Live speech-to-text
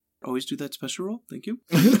always do that special roll. Thank you.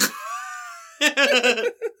 That's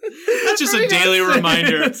just a daily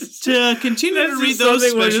reminder to continue to read those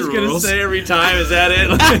special rules. We're just going to say every time. Is that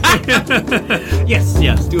it?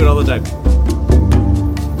 Yes. Do it all the time.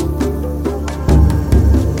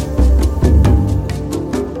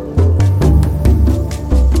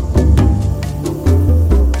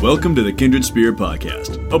 Welcome to the Kindred Spirit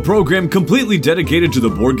Podcast, a program completely dedicated to the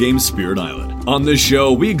board game Spirit Island. On this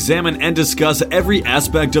show, we examine and discuss every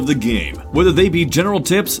aspect of the game, whether they be general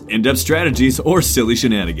tips, in-depth strategies, or silly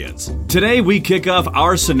shenanigans. Today, we kick off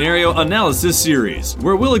our scenario analysis series,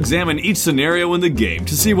 where we'll examine each scenario in the game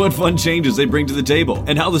to see what fun changes they bring to the table,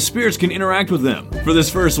 and how the spirits can interact with them. For this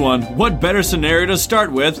first one, what better scenario to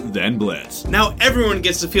start with than Blitz? Now everyone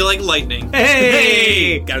gets to feel like lightning.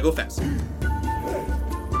 Hey! Gotta go fast.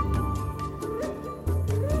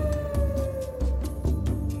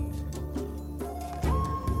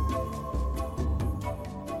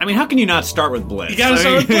 I mean, how can you not start with Blitz? You gotta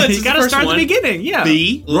start with Blitz. You gotta start at the beginning, yeah.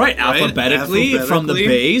 Right, alphabetically from the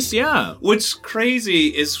base, yeah. What's crazy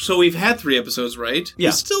is, so we've had 3 episodes, right? Yeah.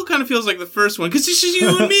 It still kind of feels like the first one, because it's just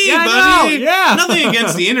you and me, yeah, buddy. I know, yeah. Nothing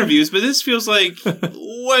against the interviews, but this feels like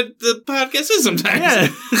what the podcast is sometimes. Yeah.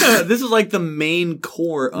 This is like the main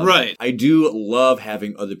core of it. I do love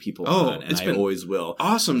having other people on, and I always will.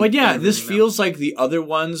 Awesome. But yeah, this feels like the other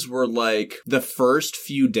ones were like the first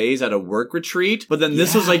few days at a work retreat, but then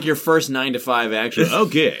this was like your first 9 to 5 action.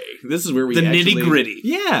 Okay, this is where we the nitty gritty.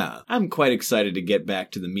 Yeah, I'm quite excited to get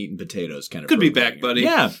back to the meat and potatoes kind of. Could be back, buddy.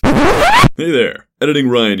 Yeah. Hey there, Editing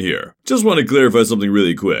Ryan here. Just want to clarify something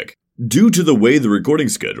really quick. Due to the way the recording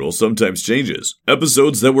schedule sometimes changes,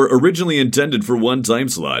 episodes that were originally intended for one time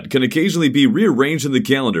slot can occasionally be rearranged in the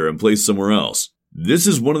calendar and placed somewhere else. This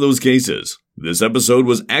is one of those cases. This episode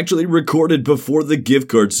was actually recorded before the gift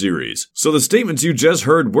card series, so the statements you just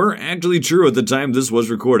heard were actually true at the time this was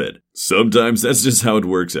recorded. Sometimes that's just how it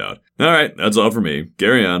works out. Alright, that's all for me.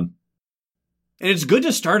 Carry on. And it's good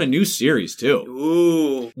to start a new series, too.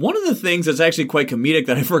 Ooh. One of the things that's actually quite comedic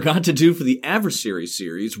that I forgot to do for the Adversary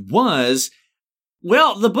series was,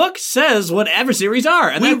 well, the book says what adversaries are.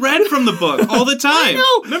 And we read from the book all the time. I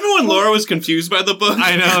know. Remember when Laura was confused by the book?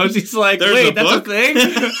 I know. She's like, wait, that's a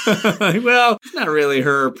thing? Well, it's not really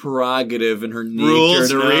her prerogative and her nature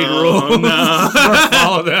to read rules. No. Or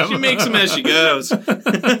follow them. She makes them as she goes.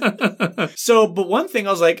 So, but one thing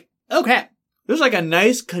I was like, okay. There's like a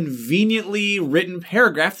nice, conveniently written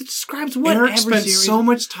paragraph that describes what Eric spent so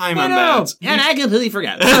much time on that. And I completely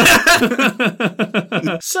forgot.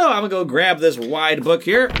 So I'm going to go grab this wide book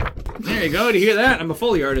here. There you go. Do you hear that? I'm a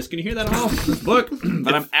Foley artist. Can you hear that at all? This book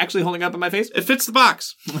that I'm actually holding up in my face? It fits the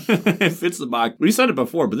box. It fits the box. We said it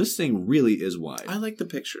before, but this thing really is wide. I like the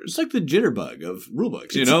pictures. It's like the jitterbug of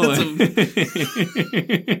rulebooks, you know?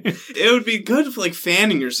 It would be good for like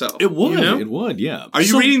fanning yourself. It would. You know? It would, yeah. Are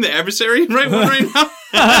you reading The Adversary right now?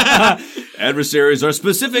 Adversaries are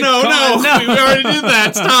specific. No. We already did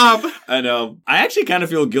that. Stop. I know. I actually kind of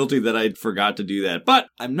feel guilty that I forgot to do that, but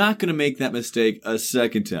I'm not going to make that mistake a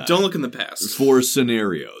second time. Don't look in the past. For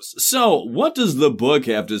scenarios. So, what does the book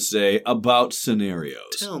have to say about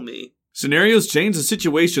scenarios? Tell me. Scenarios change the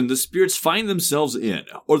situation the spirits find themselves in,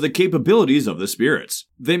 or the capabilities of the spirits.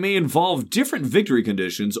 They may involve different victory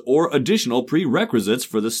conditions or additional prerequisites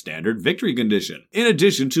for the standard victory condition, in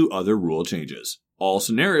addition to other rule changes. All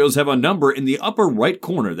scenarios have a number in the upper right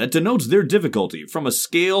corner that denotes their difficulty from a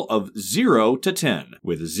scale of 0 to 10,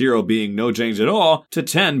 with 0 being no change at all, to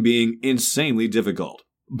 10 being insanely difficult.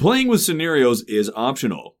 Playing with scenarios is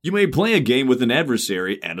optional. You may play a game with an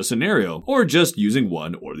adversary and a scenario, or just using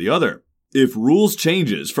one or the other. If rules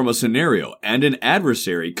changes from a scenario and an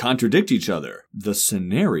adversary contradict each other, the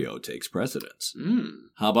scenario takes precedence.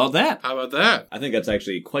 How about that? I think that's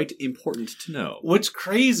actually quite important to know. What's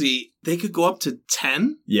crazy, they could go up to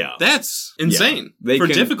 10? Yeah. That's insane. They for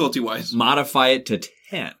can difficulty-wise. Modify it to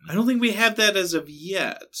 10. I don't think we have that as of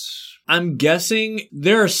yet. I'm guessing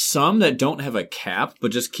there are some that don't have a cap,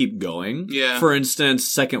 but just keep going. Yeah. For instance,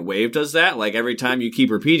 Second Wave does that. Like every time you keep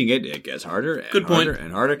repeating it, it gets harder and harder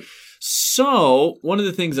and harder. So, one of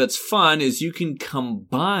the things that's fun is you can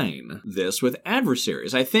combine this with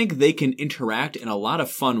adversaries. I think they can interact in a lot of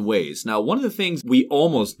fun ways. Now, one of the things we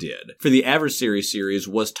almost did for the adversary series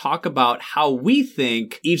was talk about how we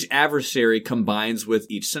think each adversary combines with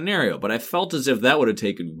each scenario. But I felt as if that would have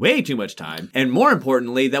taken way too much time. And more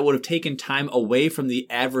importantly, that would have taken taken time away from the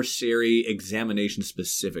adversary examination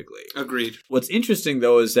specifically. Agreed. What's interesting,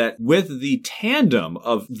 though, is that with the tandem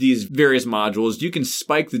of these various modules, you can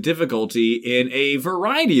spike the difficulty in a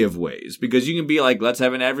variety of ways, because you can be like, let's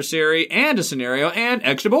have an adversary and a scenario and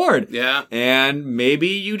extra board. Yeah. And maybe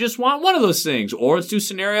you just want one of those things, or let's do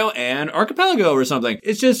scenario and archipelago or something.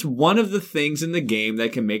 It's just one of the things in the game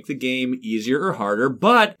that can make the game easier or harder,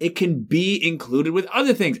 but it can be included with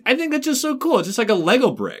other things. I think that's just so cool. It's just like a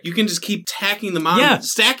Lego brick. You can just keep tacking them on,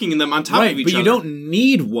 stacking them on top of each other. But you don't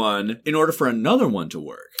need one in order for another one to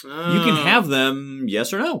work. You can have them,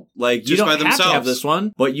 yes or no. Like, you don't have to have this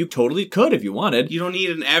one, but you totally could if you wanted. You don't need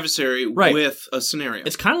an adversary with a scenario.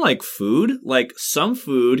 It's kind of like food. Like, some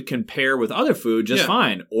food can pair with other food just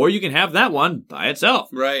fine. Or you can have that one by itself.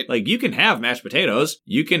 Right. Like, you can have mashed potatoes.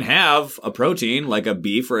 You can have a protein, like a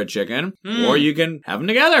beef or a chicken. Or you can have them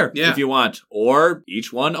together if you want. Or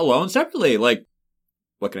each one alone separately. Like,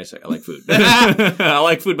 what can I say? I like food. I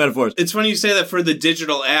like food metaphors. It's funny you say that for the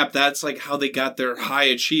digital app. That's like how they got their high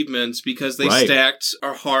achievements, because they stacked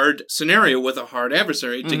a hard scenario with a hard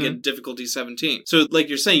adversary to get difficulty 17. So like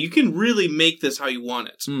you're saying, you can really make this how you want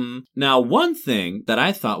it. Now, one thing that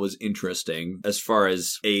I thought was interesting as far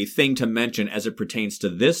as a thing to mention as it pertains to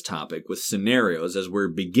this topic with scenarios as we're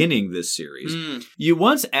beginning this series, you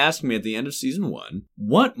once asked me at the end of season 1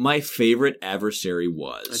 what my favorite adversary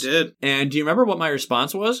was. I did. And do you remember what my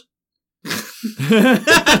response was?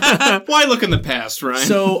 Why look in the past, Ryan?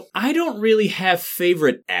 So, I don't really have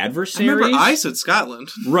favorite adversaries. I remember I said Scotland.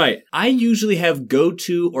 Right. I usually have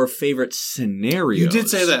go-to or favorite scenarios. You did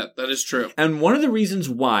say that. That is true. And one of the reasons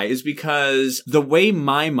why is because the way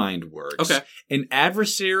my mind works, an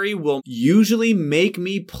adversary will usually make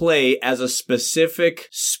me play as a specific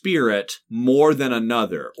spirit more than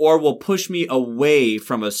another, or will push me away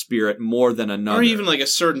from a spirit more than another. Or even like a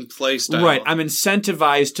certain play style. Right. I'm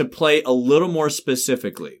incentivized to play a little more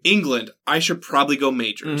specifically. England, I should probably go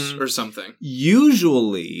majors or something.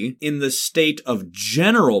 Usually, in the state of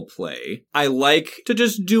general play, I like to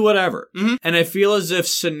just do whatever. And I feel as if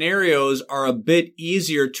scenarios are a bit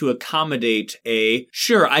easier to accommodate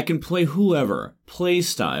sure, I can play whoever play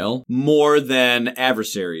style more than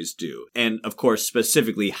adversaries do. And of course,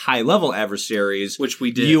 specifically high-level adversaries, which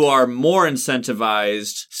we did. You are more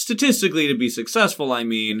incentivized, statistically to be successful,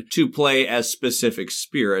 to play as specific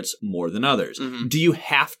spirits more than others. Do you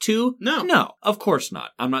have to? No. No, of course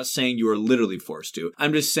not. I'm not saying you are literally forced to.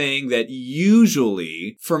 I'm just saying that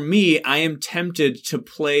usually, for me, I am tempted to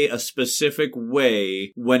play a specific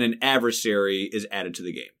way when an adversary is added to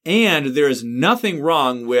the game. And there is nothing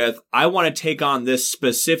wrong with, I want to take on this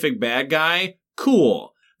specific bad guy. Cool.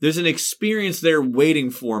 There's an experience there waiting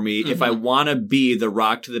for me if I want to be the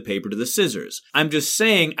rock to the paper to the scissors. I'm just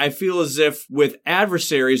saying, I feel as if with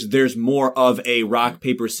adversaries, there's more of a rock,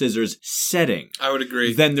 paper, scissors setting. I would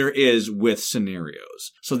agree. Than there is with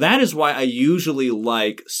scenarios. So that is why I usually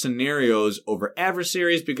like scenarios over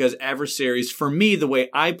adversaries, because adversaries, for me, the way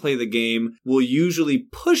I play the game, will usually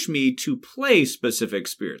push me to play specific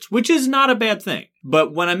spirits, which is not a bad thing.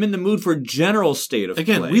 But when I'm in the mood for general state of play...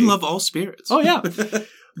 Again, we love all spirits. Oh, yeah.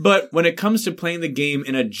 But when it comes to playing the game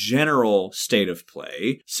in a general state of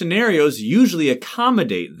play, scenarios usually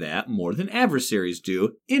accommodate that more than adversaries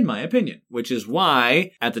do, in my opinion. Which is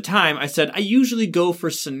why, at the time, I said I usually go for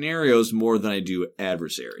scenarios more than I do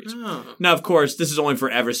adversaries. Oh. Now, of course, this is only for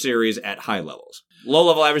adversaries at high levels.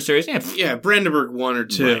 Low-level adversaries, Brandenburg 1 or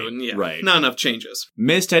 2. Right. Not enough changes.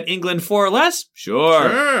 Missed at England 4 or less?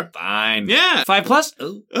 Sure. Fine. Yeah. 5+?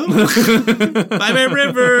 Oh. Bye-bye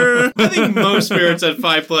River. I think most spirits at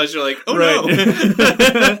 5+, you're like, oh no.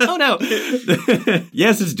 Oh no.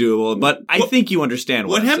 Yes, it's doable, but I think you understand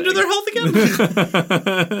what happened to their health again?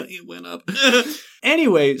 It went up.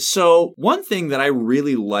 Anyway, so one thing that I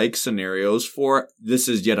really like scenarios for, this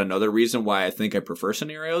is yet another reason why I think I prefer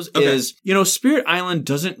scenarios, is, Spirit Island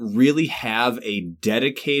doesn't really have a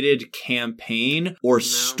dedicated campaign or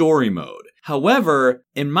story mode. However,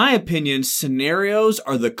 in my opinion, scenarios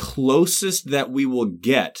are the closest that we will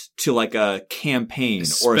get to like a campaign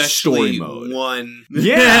or a story mode. One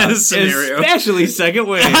scenario. Especially Second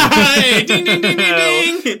Wing. Hey, ding, ding, ding,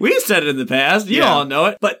 ding, ding. We said it in the past. You all know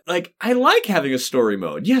it. But like, I like having a story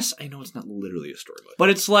mode. Yes, I know it's not literally a story mode. But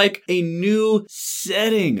it's like a new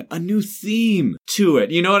setting, a new theme to it.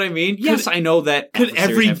 You know what I mean? Yes, I know that. Could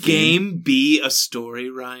every game be a story,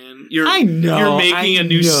 Ryan? I know. You're making a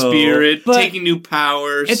new spirit. taking new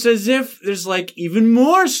powers. It's as if there's like even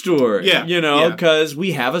more story. Yeah. You know, because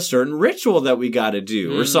we have a certain ritual that we got to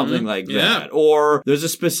do or something like that. Or there's a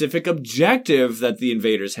specific objective that the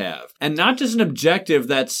invaders have. And not just an objective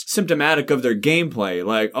that's symptomatic of their gameplay.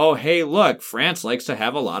 Like, oh, hey, look, France likes to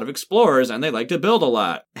have a lot of explorers and they like to build a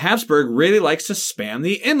lot. Habsburg really likes to spam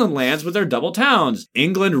the inland lands with their double towns.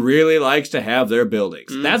 England really likes to have their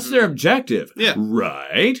buildings. That's their objective. Yeah.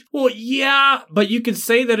 Right? Well, yeah, but you could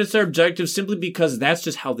say that it's their objective simply because that's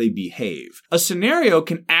just how they behave. A scenario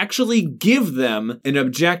can actually give them an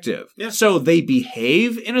objective. Yeah. So they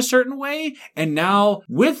behave in a certain way, and now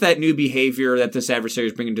with that new behavior that this adversary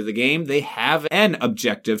is bringing to the game, they have an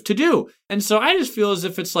objective to do. And so I just feel as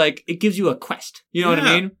if it's like, it gives you a quest. You know what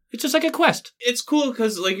I mean? It's just like a quest. It's cool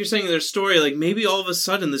because, like you're saying in their story, like maybe all of a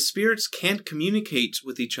sudden the spirits can't communicate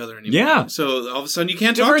with each other anymore. Yeah. So all of a sudden you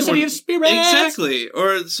can't talk to Diversity one. of spirits. Exactly.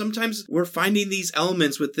 Or sometimes we're finding these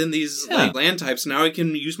elements within these like land types. Now I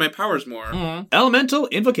can use my powers more. Elemental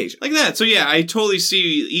invocation. Like that. So yeah, I totally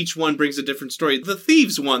see each one brings a different story. The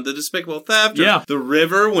thieves one, the despicable theft. Yeah. The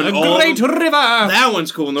river. When A all great river. That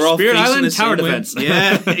one's cool. And they're all Spirit facing Island the same tower way. defense.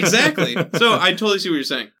 Yeah, exactly. So I totally see what you're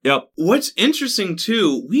saying. Yep. What's interesting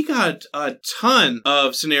too, we got a ton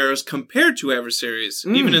of scenarios compared to adversaries,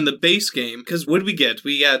 even in the base game. Because what did we get?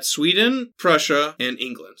 We got Sweden, Prussia, and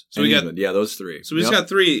England. So England. Yeah, those three. So we just got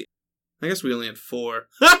 3. I guess we only had 4.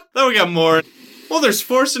 Then we got more. Well, there's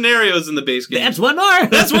 4 scenarios in the base game. That's one more.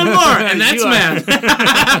 That's one more, and that's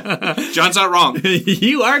math. John's not wrong.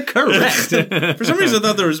 You are correct. For some reason, I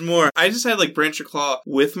thought there was more. I just had like Branch or Claw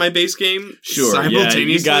with my base game simultaneously. Yeah,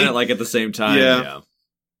 you got it like at the same time. Yeah.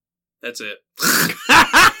 That's it.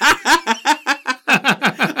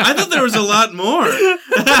 I thought there was a lot more.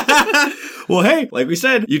 Well, hey, like we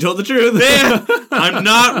said, you told the truth. Man, I'm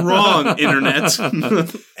not wrong,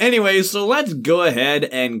 Internet. Anyway, so let's go ahead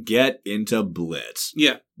and get into Blitz.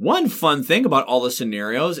 Yeah. One fun thing about all the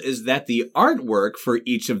scenarios is that the artwork for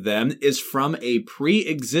each of them is from a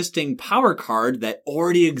pre-existing power card that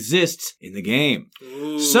already exists in the game.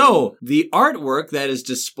 Ooh. So, the artwork that is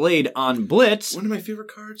displayed on Blitz, one of my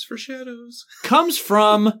favorite cards for Shadows, comes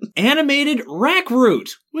from animated Rack Root,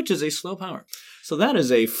 which is a slow power. So that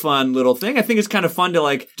is a fun little thing. I think it's kind of fun to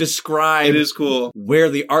like describe it is cool. Where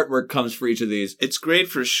the artwork comes for each of these. It's great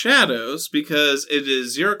for Shadows because it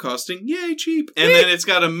is 0 costing. Yay, cheap. And then it's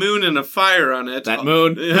got a moon and a fire on it. That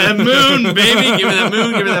moon. That moon, baby. Give me that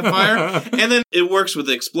moon, give me that fire. And then it works with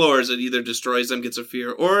the explorers. It either destroys them, gets a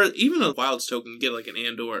fear, or even a wilds token, get like an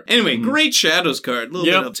and/or. Anyway, great Shadows card.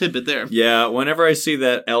 Little bit of tidbit there. Yeah, whenever I see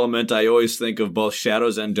that element, I always think of both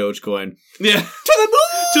Shadows and Dogecoin. Yeah. To the moon!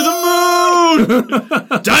 To the moon!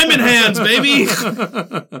 Diamond hands, baby!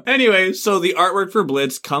 Anyway, so the artwork for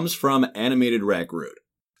Blitz comes from animated Rack Root.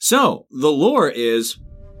 So, the lore is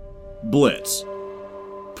Blitz.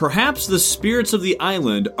 Perhaps the spirits of the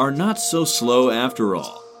island are not so slow after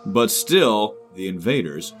all, but still, the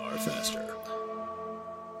invaders are faster.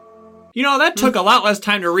 You know, that took a lot less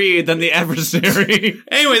time to read than the adversary.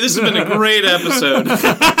 Anyway, this has been a great episode.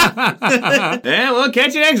 And we'll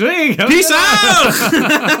catch you next week. Peace out!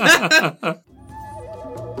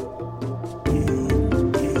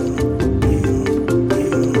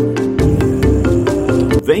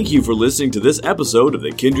 Thank you for listening to this episode of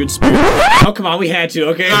The Kindred Spirit. Oh, come on, we had to,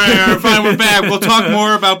 okay? All right, fine, we're back. We'll talk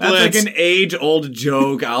more about Blitz. That's like an age-old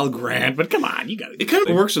joke, I'll grant, but come on, you gotta... It kind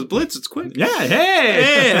of works with Blitz, it's quick. Yeah,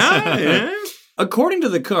 hey! According to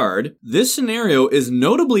the card, this scenario is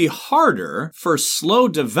notably harder for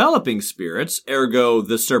slow-developing spirits, ergo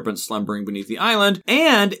the serpent slumbering beneath the island,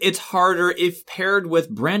 and it's harder if paired with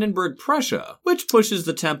Brandenburg Prussia, which pushes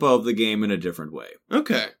the tempo of the game in a different way.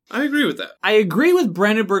 Okay, I agree with that. I agree with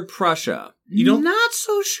Brandenburg Prussia. You don't... Not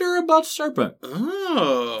so sure about Serpent.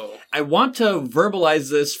 Oh. I want to verbalize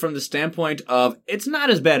this from the standpoint of it's not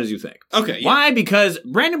as bad as you think. Okay. Yeah. Why? Because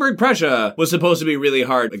Brandenburg Prussia was supposed to be really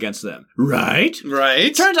hard against them. Right?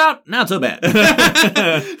 Right. Turns out, not so bad.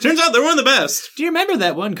 Turns out they're one of the best. Do you remember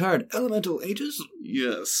that one card, Elemental Aegis?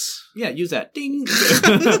 Yes. Yeah, use that. Ding.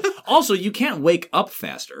 Also, you can't wake up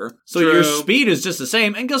faster, so True. your speed is just the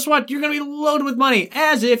same, and guess what? You're going to be loaded with money,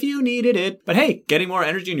 as if you needed it. But hey, getting more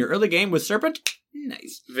energy in your early game with Serpent?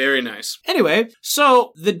 Nice. Very nice. Anyway,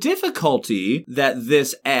 so the difficulty that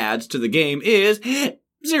this adds to the game is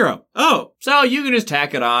 0. Oh. So you can just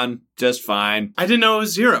tack it on just fine. I didn't know it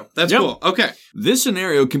was 0. That's cool. Okay. This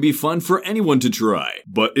scenario can be fun for anyone to try,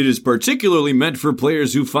 but it is particularly meant for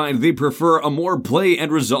players who find they prefer a more play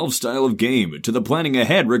and resolve style of game to the planning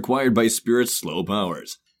ahead required by Spirit's slow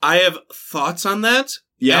powers. I have thoughts on that.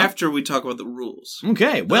 after we talk about the rules.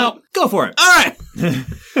 Okay, well, go for it. All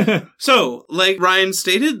right. So, like Ryan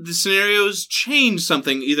stated, the scenarios change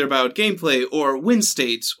something either about gameplay or win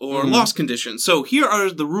states or loss conditions. So here are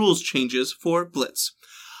the rules changes for Blitz.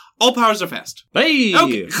 All powers are fast. Hey!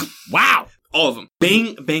 Okay. Wow! All of them.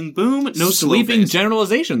 Bang, bang, boom. No sweeping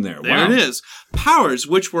generalization there. There it is. Powers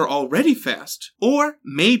which were already fast or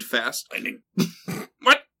made fast.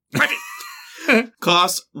 What?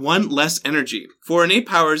 Cost 1 less energy. For innate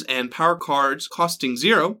powers and power cards costing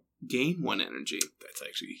 0, gain 1 energy. That's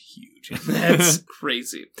actually huge. That's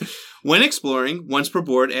crazy. When exploring, once per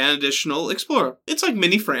board, an additional explorer. It's like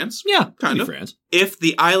mini France. Yeah, kind of. France. If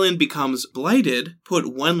the island becomes blighted,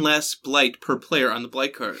 put 1 less blight per player on the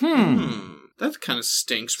blight card. That kind of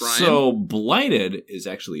stinks, Ryan. So, blighted is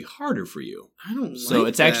actually harder for you. I don't like So,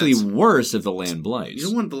 it's that. actually worse if the land blights. You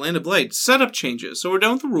don't want the land to blight. Setup changes. So, we're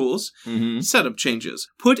done with the rules. Setup changes.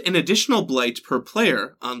 Put an additional blight per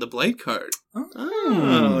player on the blight card.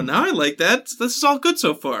 Oh, now I like that. This is all good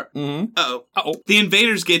so far. Uh-oh. The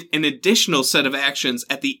invaders get an additional set of actions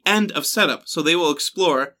at the end of setup. So, they will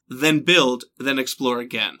explore, then build, then explore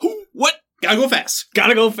again. What? Gotta go fast.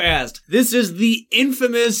 Gotta go fast. This is the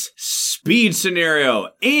infamous speed scenario.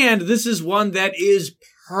 And this is one that is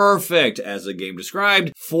perfect, as the game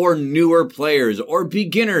described, for newer players or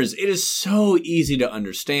beginners. It is so easy to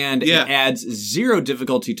understand. Yeah. It adds 0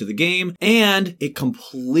 difficulty to the game, and it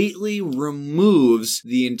completely removes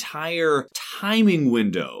the entire timing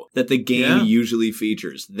window that the game usually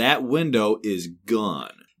features. That window is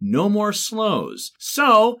gone. No more slows.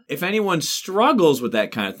 So, if anyone struggles with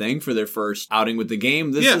that kind of thing for their first outing with the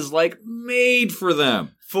game, this is like made for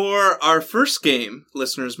them. For our first game,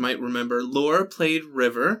 listeners might remember, Laura played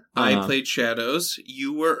River, I played Shadows,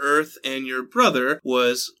 you were Earth, and your brother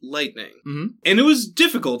was Lightning. And it was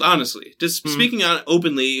difficult, honestly. Just speaking on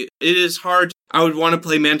openly, it is hard. I would want to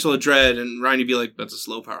play Mantle of Dread, and Ryan would be like, that's a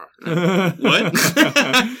slow power. What?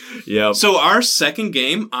 Yep. So our second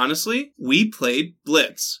game, honestly, we played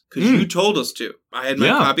Blitz, because you told us to. I had my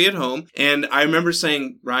copy at home, and I remember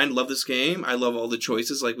saying, Ryan, love this game. I love all the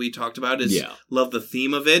choices like we talked about. Love the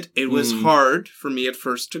theme of it. It was hard for me at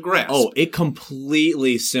first to grasp. Oh, it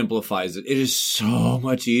completely simplifies it. It is so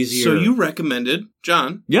much easier. So you recommended,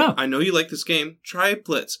 John, yeah, I know you like this game. Try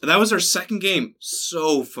Blitz. That was our second game.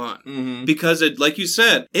 So fun. Because it, like you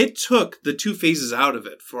said, it took the 2 phases out of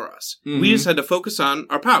it for us. We just had to focus on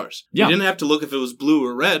our powers. We didn't have to look if it was blue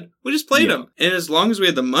or red. We just played them. And as long as we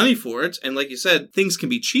had the money for it, and like you said, things can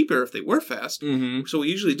be cheaper if they were fast. So we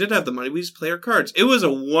usually did have the money. We just play our cards. It was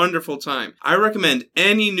a wonderful time. I recommend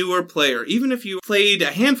any newer player, even if you played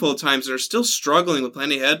a handful of times and are still struggling with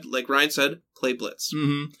planning ahead, like Ryan said, play Blitz.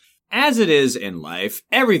 As it is in life,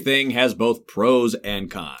 everything has both pros and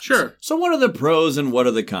cons. Sure. So what are the pros and what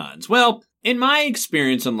are the cons? Well, in my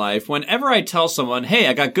experience in life, whenever I tell someone, hey,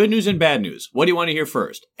 I got good news and bad news, what do you want to hear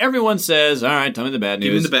first? Everyone says, all right, tell me the bad news.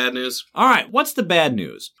 Give me the bad news. All right, what's the bad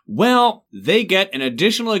news? Well, they get an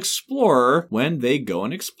additional explorer when they go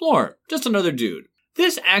and explore. Just another dude.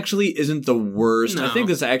 This actually isn't the worst. No. I think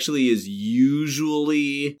this actually is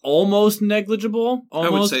usually almost negligible.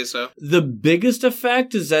 Almost. I would say so. The biggest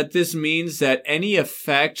effect is that this means that any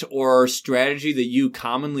effect or strategy that you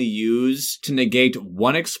commonly use to negate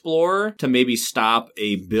one explorer to maybe stop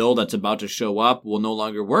a build that's about to show up will no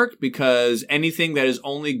longer work, because anything that is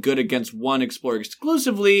only good against one explorer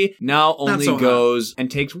exclusively now only goes and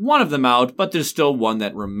takes one of them out, but there's still one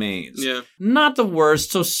that remains. Yeah. Not the worst.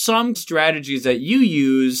 So some strategies that you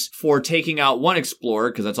use for taking out one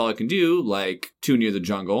explorer, because that's all it can do, like Too Near the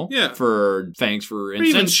Jungle, for Fangs, for instance.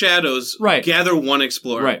 Or even Shadows, gather one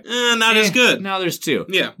explorer. Right. Not as good. Now there's 2.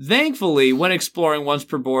 Yeah. Thankfully, when exploring once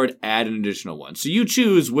per board, add an additional one. So you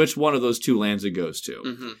choose which one of those 2 lands it goes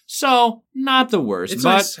to. So, not the worst. It's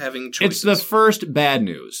but nice having choices. It's the first bad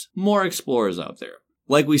news. More explorers out there.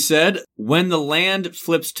 Like we said, when the land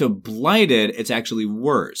flips to blighted, it's actually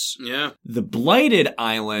worse. Yeah. The blighted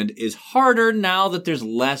island is harder now that there's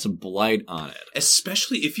less blight on it.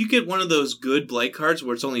 Especially if you get one of those good blight cards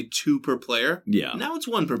where it's only 2 per player. Yeah. Now it's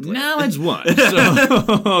 1 per player. Now it's 1.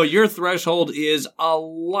 So your threshold is a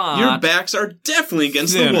lot. Your backs are definitely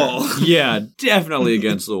against the wall. Yeah, definitely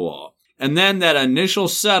against the wall. And then that initial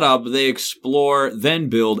setup, they explore, then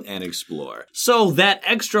build and explore. So that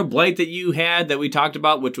extra blight that you had that we talked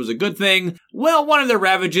about, which was a good thing, well, one of the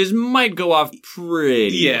ravages might go off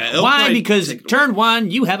pretty. Yeah. Why? Because turn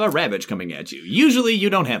 1, you have a ravage coming at you. Usually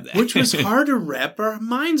you don't have that. Which was hard to wrap our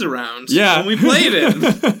minds around when we played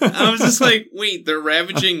it. I was just like, wait, they're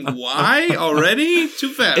ravaging why already?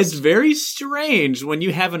 Too fast. It's very strange when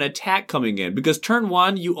you have an attack coming in, because turn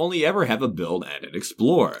 1, you only ever have a build and an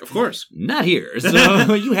explore. Of course. not here.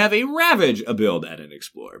 So you have a Ravage build and an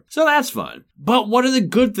Explore. So that's fun. But what are the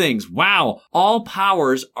good things? Wow, all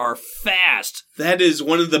powers are fast. That is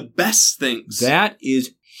one of the best things. That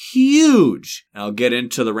is huge. I'll get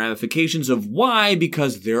into the ramifications of why,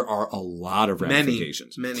 because there are a lot of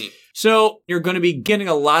ramifications. Many. So you're going to be getting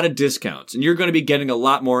a lot of discounts, and you're going to be getting a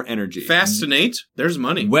lot more energy. Fascinate, there's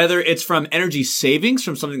money. Whether it's from energy savings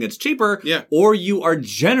from something that's cheaper, or you are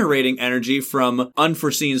generating energy from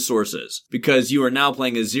unforeseen sources, because you are now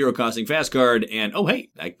playing a zero-costing fast card, and oh hey,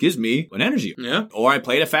 that gives me an energy. Yeah. Or I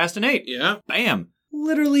played a Fascinate. Yeah. Bam.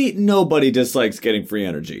 Literally nobody dislikes getting free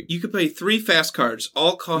energy. You could play 3 fast cards,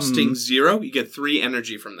 all costing 0. You get 3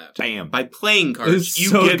 energy from that. Bam. By playing cards, you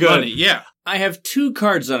so get good. money. Yeah. I have 2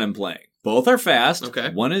 cards that I'm playing. Both are fast. Okay.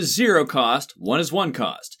 One is 0 cost, one is 1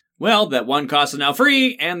 cost. Well, that 1 cost is now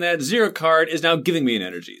free, and that 0 card is now giving me an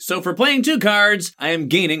energy. So for playing 2 cards, I am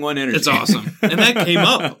gaining 1 energy. It's awesome. And that came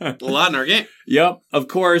up a lot in our game. Yep. Of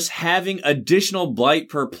course, having additional blight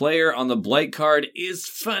per player on the blight card is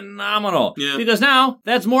phenomenal. Yeah. Because now,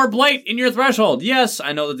 that's more blight in your threshold. Yes,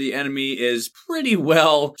 I know that the enemy is pretty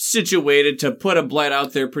well situated to put a blight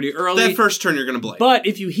out there pretty early. That first turn, you're going to blight. But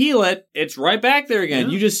if you heal it, it's right back there again.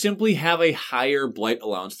 Yeah. You just simply have a higher blight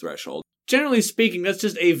allowance threshold. Generally speaking, that's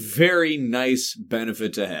just a very nice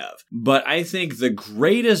benefit to have. But I think the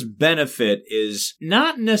greatest benefit is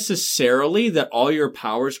not necessarily that all your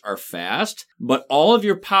powers are fast, but all of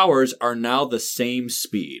your powers are now the same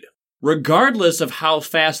speed. Regardless of how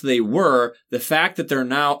fast they were, the fact that they're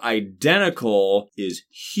now identical is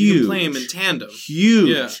huge. You can play them in tandem.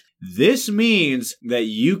 Huge. Yeah. This means that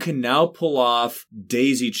you can now pull off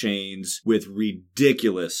daisy chains with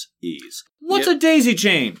ridiculous ease. What's a daisy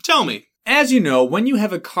chain? Tell me. As you know, when you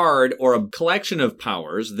have a card or a collection of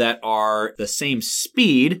powers that are the same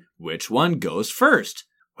speed, which one goes first?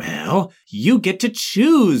 Well, you get to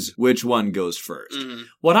choose which one goes first. Mm-hmm.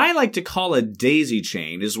 What I like to call a daisy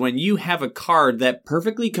chain is when you have a card that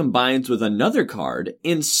perfectly combines with another card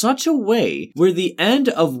in such a way where the end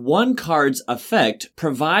of one card's effect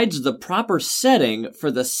provides the proper setting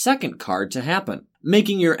for the second card to happen,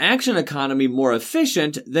 making your action economy more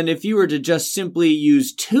efficient than if you were to just simply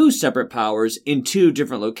use 2 separate powers in 2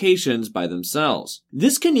 different locations by themselves.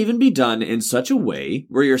 This can even be done in such a way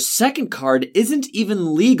where your second card isn't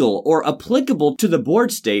even legal or applicable to the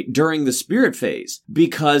board state during the spirit phase,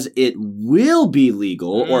 because it will be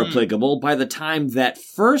legal or applicable by the time that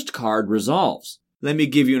first card resolves. Let me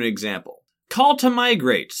give you an example. Call to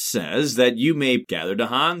Migrate says that you may gather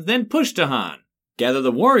Dahan, then push Dahan. Gather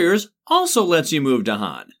the Warriors also lets you move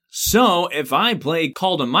Dahan. So if I play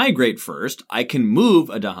Call to Migrate first, I can move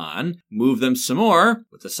a Dahan, move them some more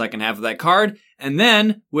with the second half of that card, and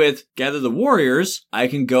then with Gather the Warriors, I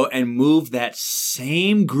can go and move that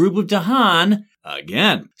same group of Dahan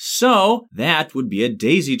again. So that would be a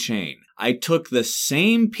daisy chain. I took the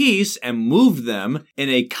same piece and moved them in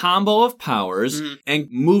a combo of powers and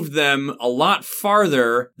moved them a lot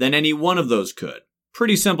farther than any one of those could.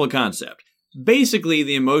 Pretty simple concept. Basically,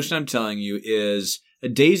 the emotion I'm telling you is a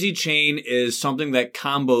daisy chain is something that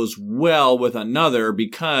combos well with another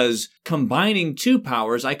because combining 2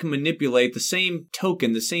 powers, I can manipulate the same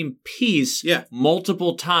token, the same piece,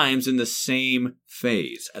 multiple times in the same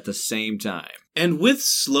phase at the same time. And with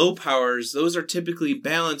slow powers, those are typically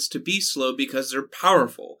balanced to be slow because they're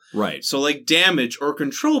powerful. Right. So like damage or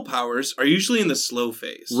control powers are usually in the slow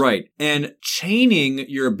phase. Right. And chaining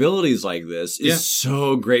your abilities like this is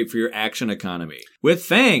so great for your action economy. With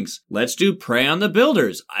Fangs, let's do Prey on the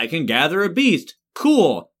Builders. I can gather a beast.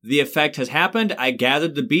 Cool. The effect has happened. I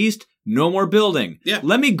gathered the beast. No more building. Yeah.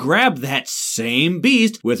 Let me grab that same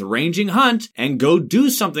beast with Ranging Hunt and go do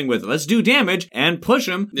something with it. Let's do damage and push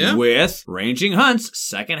him with Ranging Hunt's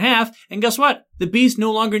second half. And guess what? The beast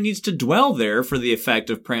no longer needs to dwell there for the effect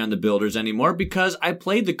of Prey on the Builders anymore because I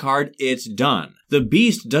played the card, it's done. The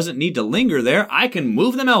beast doesn't need to linger there, I can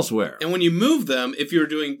move them elsewhere. And when you move them, if you're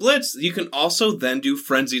doing Blitz, you can also then do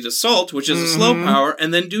Frenzied Assault, which is a slow power,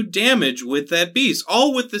 and then do damage with that beast.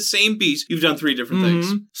 All with the same beast. You've done 3 different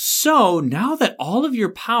things. So, now that all of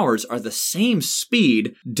your powers are the same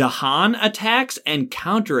speed, Dahan attacks and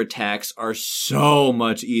counterattacks are so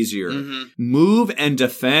much easier. Move and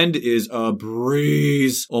defend is a breeze.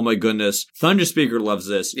 Oh my goodness. Thunder Speaker loves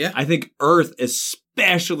this. Yeah. I think Earth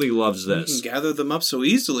especially loves this. You can gather them up so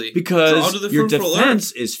easily. Because your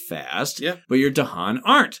defense is fast, but your Dahan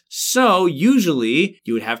aren't. So usually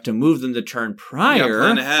you would have to move them the turn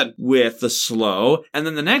prior with the slow, and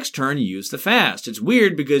then the next turn use the fast. It's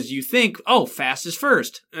weird because you think, oh, fast is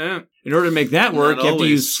first. In order to make that work, you have to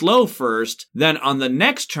use slow first, then on the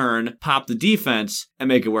next turn, pop the defense and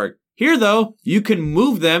make it work. Here, though, you can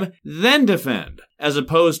move them, then defend, as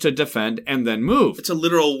opposed to defend and then move. It's a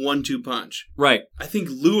literal 1-2 punch. Right. I think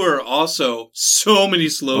Lure also, so many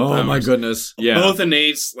slow powers. Oh my goodness. Yeah. Both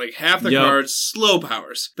innates, like half the cards, slow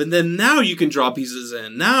powers. But then now you can draw pieces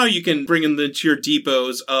in. Now you can bring in to your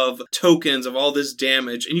depots of tokens of all this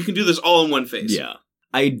damage, and you can do this all in one phase. Yeah.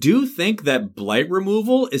 I do think that Blight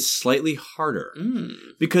removal is slightly harder.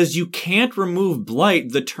 Because you can't remove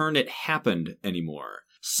Blight the turn it happened anymore.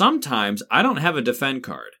 Sometimes I don't have a defend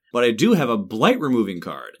card, but I do have a Blight removing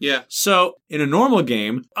card. Yeah. So, in a normal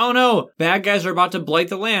game, oh no, bad guys are about to blight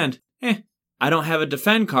the land. I don't have a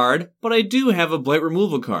defend card, but I do have a Blight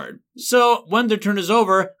removal card. So, when their turn is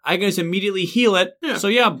over, I can just immediately heal it. Yeah. So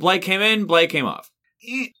yeah, Blight came in, Blight came off.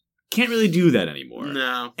 Can't really do that anymore.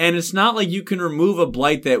 No. And it's not like you can remove a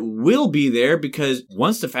Blight that will be there, because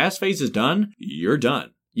once the fast phase is done, you're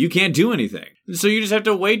done. You can't do anything. So you just have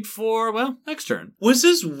to wait for, well, next turn. Was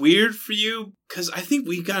this weird for you? Because I think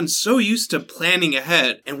we've gotten so used to planning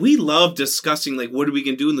ahead, and we love discussing, like, what we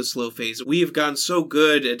can do in the slow phase. We have gotten so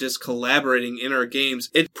good at just collaborating in our games.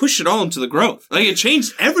 It pushed it all into the growth. Like, it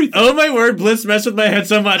changed everything. Oh my word, Blitz messed with my head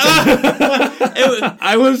so much.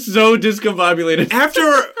 I was so discombobulated. After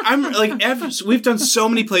we've done so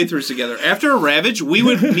many playthroughs together. After a Ravage, me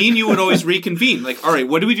and you would always reconvene. Like, all right,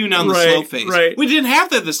 what do we do now in the slow phase? Right. We didn't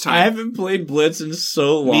have that this time. I haven't played Blitz in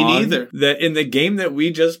so long. Me neither. That in the game that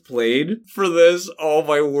we just played for this, oh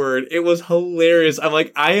my word, it was hilarious. I'm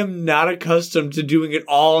like, I am not accustomed to doing it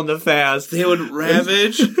all in the fast. They would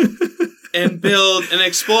Ravage and build and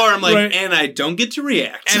explore. I'm like, and I don't get to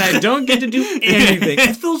react. And I don't get to do anything.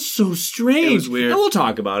 It felt so strange. It was weird. And we'll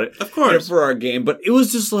talk about it. Of course. For our game. But it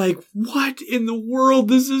was just like, what in the world?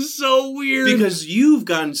 This is so weird. Because you've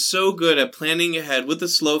gotten so good at planning ahead with the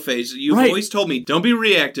slow phase. You've always told me, don't be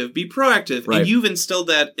reactive, be proactive. Right. And you've instilled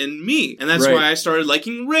that in me. And that's why I started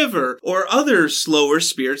liking River or other slower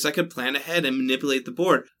spirits that could plan ahead and manipulate the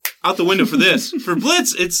board. Out the window for this. For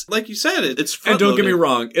Blitz, it's like you said, it's front-loaded. And don't get me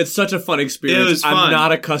wrong, it's such a fun experience. It was fun. I'm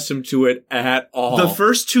not accustomed to it at all. The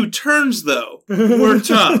first 2 turns, though, were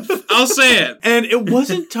tough. I'll say it. And it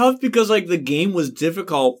wasn't tough because, like, the game was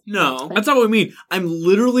difficult. No. That's not what we mean. I'm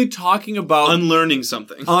literally talking about unlearning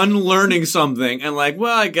something. And like,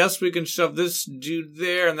 well, I guess we can shove this dude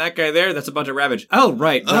there and that guy there. That's about to Ravage. Oh,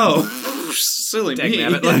 right. Silly me.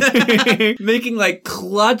 Like, making, like,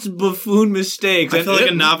 klutz buffoon mistakes. I feel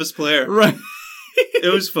like a novice player. Right.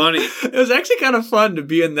 It was funny. It was actually kind of fun to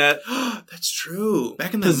be in that. That's true.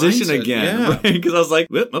 Back in that position mindset, again. Yeah. Right? Because I was like,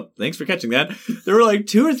 thanks for catching that. There were like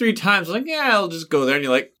 2 or 3 times. I was like, yeah, I'll just go there. And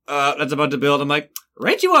you're like, that's about to build. I'm like,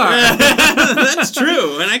 right you are. That's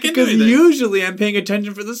true. And I can do anything. Because usually I'm paying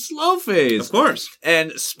attention for the slow phase. Of course.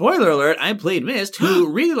 And spoiler alert, I played Mist,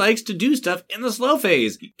 who really likes to do stuff in the slow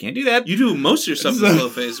phase. You can't do that. You do most of your stuff in the slow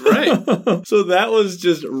phase, right? So that was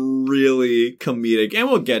just really comedic. And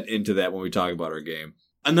we'll get into that when we talk about our game.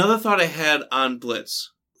 Another thought I had on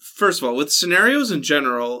Blitz. First of all, with scenarios in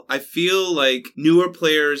general, I feel like newer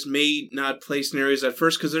players may not play scenarios at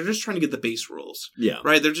first because they're just trying to get the base rules. Yeah.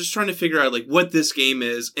 Right? They're just trying to figure out like what this game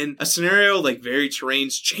is. And a scenario like Very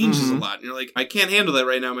Terrains changes a lot. And you're like, I can't handle that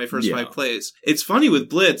right now in my first 5 plays. It's funny with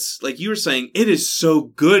Blitz, like you were saying, it is so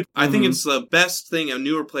good. I think it's the best thing a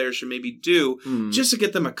newer player should maybe do just to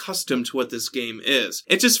get them accustomed to what this game is.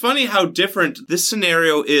 It's just funny how different this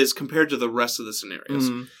scenario is compared to the rest of the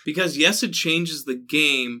scenarios. Because yes, it changes the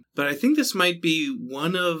game, but I think this might be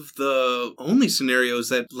one of the only scenarios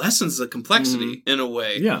that lessens the complexity in a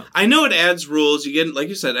way. Yeah. I know it adds rules. You get, like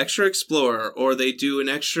you said, extra explorer, or they do an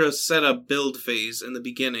extra setup build phase in the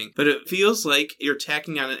beginning. But it feels like you're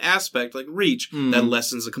tacking on an aspect like Reach that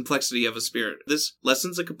lessens the complexity of a spirit. This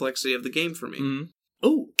lessens the complexity of the game for me.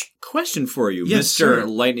 Oh, question for you. Yes, Mr. sir.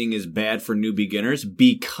 Lightning is bad for new beginners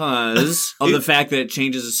because of the fact that it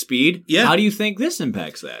changes the speed. Yeah. How do you think this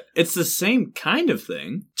impacts that? It's the same kind of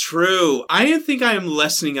thing. True. I think I am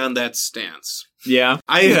lessening on that stance. Yeah.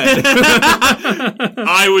 I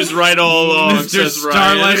was right all along, Mr. says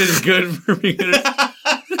Starlight Ryan. is good for beginners.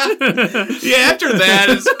 Yeah, after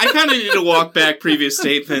that, I kind of need to walk back previous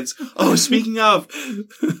statements. Oh, speaking of,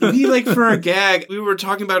 we for a gag, we were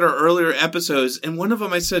talking about our earlier episodes, and one of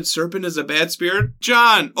them I said Serpent is a bad spirit.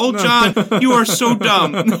 John, you are so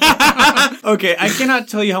dumb. Okay, I cannot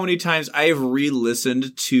tell you how many times I have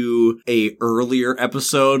re-listened to a earlier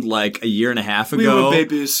episode like a year and a half ago. We were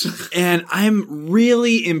babies. And I'm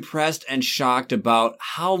really impressed and shocked about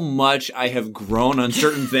how much I have grown on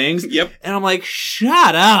certain things. Yep. And I'm like,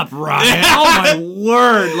 shut up, Ryan. Oh my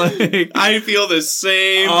word. I feel the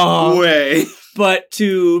same way. But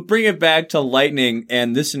to bring it back to lightning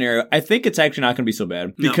and this scenario, I think it's actually not going to be so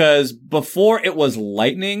bad. Because before it was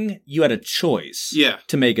lightning, you had a choice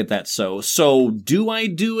to make it that so. So do I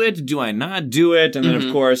do it? Do I not do it? And then,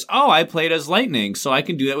 of course, I played as lightning, so I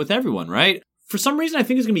can do that with everyone, right? For some reason, I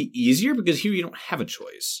think it's going to be easier because here you don't have a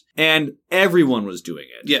choice. And everyone was doing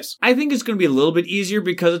it. Yes. I think it's going to be a little bit easier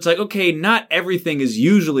because it's like, okay, not everything is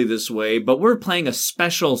usually this way, but we're playing a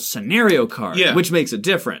special scenario card, which makes it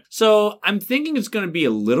different. So I'm thinking it's going to be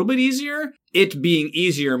a little bit easier. It being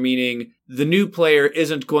easier meaning the new player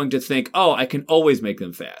isn't going to think, I can always make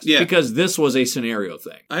them fast. Yeah. Because this was a scenario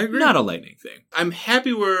thing. I agree. Not a lightning thing. I'm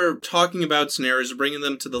happy we're talking about scenarios, bringing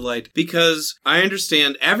them to the light, because I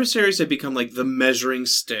understand adversaries have become like the measuring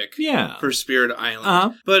stick for Spirit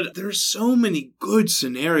Island. But there's so many good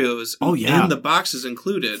scenarios in the boxes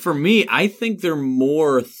included. For me, I think they're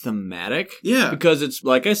more thematic. Yeah. Because it's,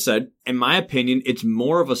 like I said, in my opinion, it's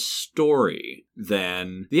more of a story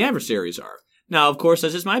than the adversaries are. Now, of course,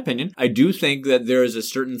 that's just my opinion. I do think that there is a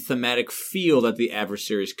certain thematic feel that the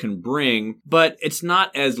adversaries can bring, but it's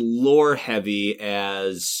not as lore-heavy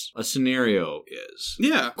as a scenario is.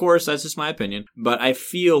 Yeah. Of course, that's just my opinion, but I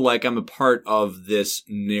feel like I'm a part of this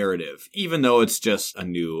narrative, even though it's just a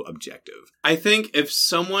new objective. I think if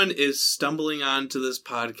someone is stumbling onto this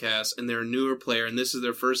podcast and they're a newer player and this is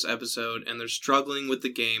their first episode and they're struggling with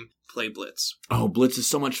the game, play Blitz. Oh, Blitz is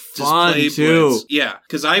so much fun, too. Blitz. Yeah,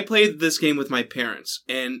 because I played this game with my parents,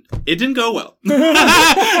 and it didn't go well.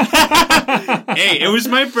 Hey, it was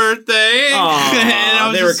my birthday.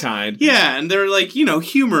 And they were kind. Yeah, and they're like,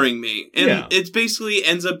 humoring me. And it basically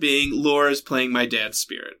ends up being Laura's playing my dad's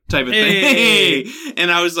spirit type of thing. Hey. And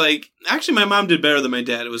I was like, actually, my mom did better than my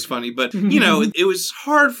dad. It was funny. But, it was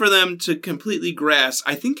hard for them to completely grasp.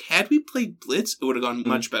 I think had we played Blitz, it would have gone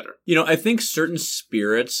much better. I think certain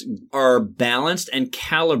spirits are balanced and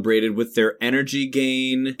calibrated with their energy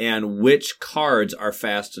gain and which cards are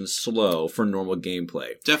fast and slow for normal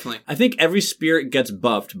gameplay. Definitely. I think every spirit gets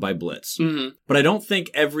buffed by Blitz. But I don't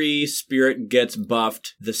think every spirit gets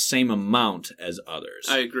buffed the same amount as others.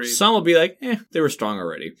 I agree. Some will be like, they were strong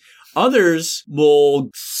already. Others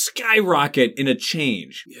will skyrocket in a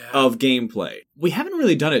change of gameplay. We haven't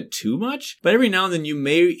really done it too much, but every now and then you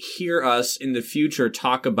may hear us in the future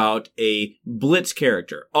talk about a Blitz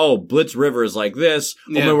character. Oh, Blitz River is like this.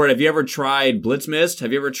 Oh my word, have you ever tried Blitz Mist?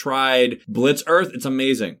 Have you ever tried Blitz Earth? It's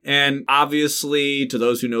amazing. And obviously, to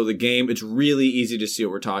those who know the game, it's really easy to see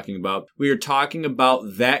what we're talking about. We are talking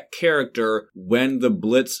about that character when the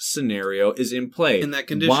Blitz scenario is in play. In that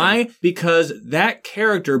condition. Why? Because that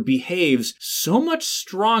character behaves so much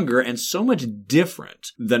stronger and so much different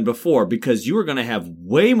than before because you are going to have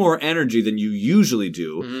way more energy than you usually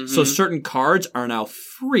do. So certain cards are now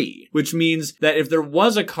free, which means that if there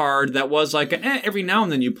was a card that was like every now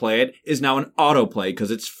and then you play it, is now an autoplay because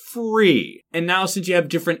it's free. And now since you have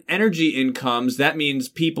different energy incomes, that means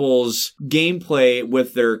people's gameplay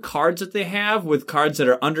with their cards that they have, with cards that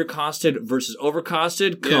are undercosted versus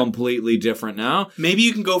overcosted, completely different now. Maybe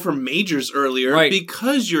you can go for majors earlier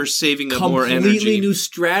because you're saving up more energy. Completely new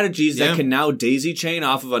strategies that can now daisy chain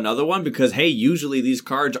off of another one because, hey, usually these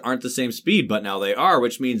cards aren't the same speed, but now they are,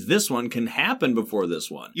 which means this one can happen before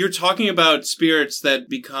this one. You're talking about spirits that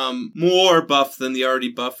become more buff than the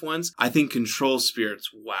already buff ones. I think control spirits,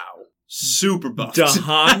 wow. Super buffed.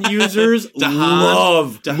 Dahan users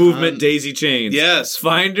love movement daisy chains. Yes.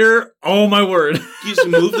 Finder, oh my word. You just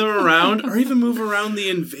move them around or even move around the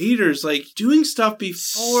invaders, like doing stuff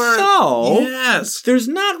before. So, yes. There's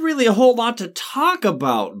not really a whole lot to talk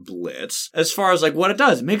about Blitz as far as like what it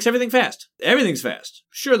does. It makes everything fast. Everything's fast.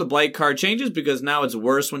 Sure, the blight card changes because now it's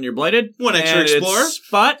worse when you're blighted. One extra explorer.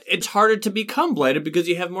 But it's harder to become blighted because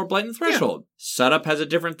you have more blight in the threshold. Setup has a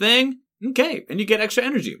different thing. Okay. And you get extra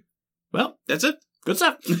energy. Well, that's it. Good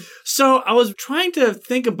stuff. So I was trying to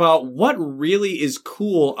think about what really is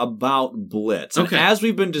cool about Blitz. And as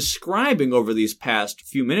we've been describing over these past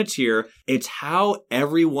few minutes here, it's how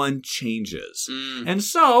everyone changes. And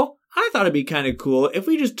so I thought it'd be kind of cool if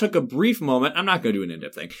we just took a brief moment. I'm not going to do an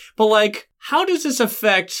in-depth thing, but like, how does this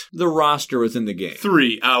affect the roster within the game?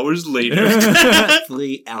 3 hours later.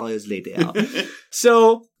 3 hours later.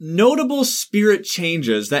 So, notable spirit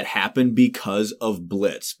changes that happen because of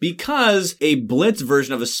Blitz. Because a Blitz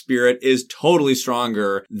version of a spirit is totally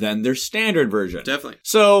stronger than their standard version. Definitely.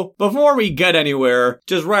 So, before we get anywhere,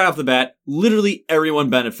 just right off the bat, literally everyone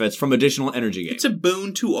benefits from additional energy gain. It's a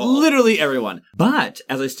boon to all. Literally everyone. But,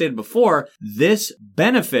 as I stated before, this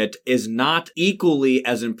benefit is not equally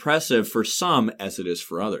as impressive for some as it is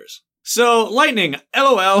for others. So, lightning,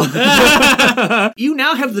 LOL. You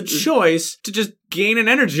now have the choice to just gain an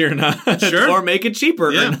energy or not. Sure. Or make it cheaper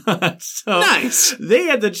or not. So nice. They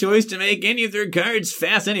had the choice to make any of their cards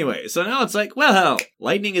fast anyway. So now it's like, well,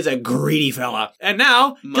 Lightning is a greedy fella. And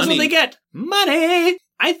now, guess what they get? Money!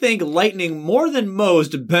 I think Lightning more than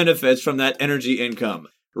most benefits from that energy income.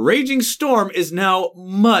 Raging Storm is now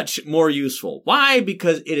much more useful. Why?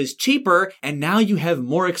 Because it is cheaper, and now you have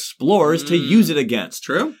more explorers to use it against.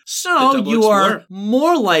 True. So you are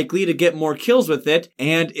more likely to get more kills with it,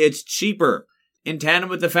 and it's cheaper. In tandem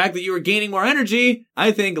with the fact that you are gaining more energy,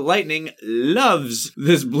 I think Lightning loves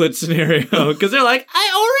this Blitz scenario. Because they're like,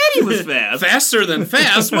 I already was fast. Faster than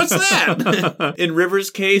fast? What's that? In River's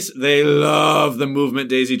case, they love the movement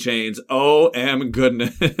daisy chains. OM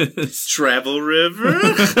goodness. Travel River?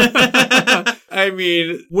 I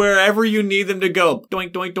mean, wherever you need them to go.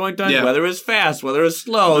 Doink, doink, doink, doink. Yeah. Whether it's fast, whether it's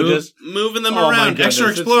slow. Just moving them around. Extra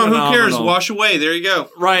Explorer, who cares? Wash away. There you go.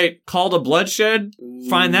 Right. Call to Bloodshed. Ooh.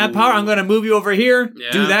 Find that power. I'm going to move you over here.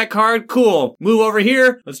 Yeah. Do that card. Cool. Move over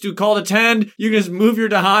here. Let's do Call to 10. You can just move your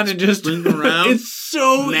Dahan and just bring them around. It's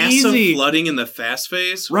so easy. Massive flooding in the fast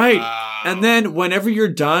phase. Right. Wow. And then whenever you're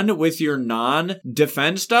done with your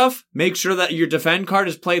non-defend stuff, make sure that your defend card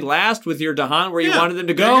is played last with your Dahan where you wanted them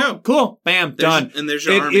to go. Cool. Bam. Done. And there's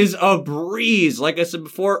your army. It is a breeze. Like I said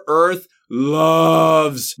before, Earth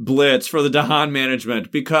loves Blitz for the Dahan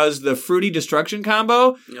management because the Fruity Destruction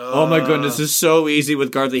combo, oh my goodness, is so easy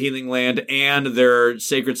with Guard the Healing Land and their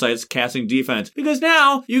Sacred Sites casting defense. Because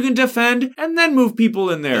now you can defend and then move people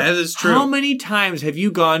in there. That is true. How many times have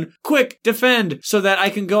you gone, quick, defend, so that I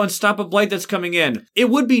can go and stop a blight that's coming in? It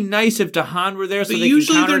would be nice if Dahan were there so they can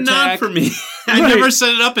counterattack. Usually they're not for me. I never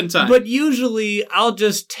set it up in time. But usually I'll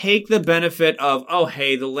just take the benefit of, oh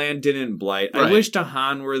hey, the land didn't blight. Right. I wish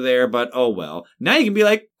Dahan were there, but oh well. Now you can be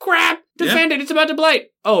like, crap, defend it, it's about to blight.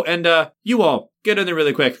 Oh, and you all, get in there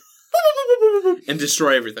really quick. And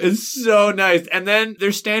destroy everything. It's so nice. And then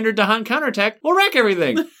their standard Dahan counterattack will wreck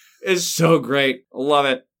everything. It's so great. Love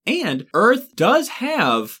it. And Earth does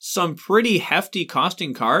have some pretty hefty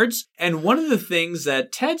costing cards. And one of the things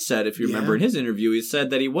that Ted said, if you remember in his interview, he said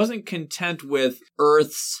that he wasn't content with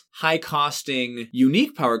Earth's high-costing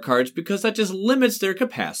unique power cards because that just limits their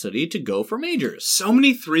capacity to go for majors. So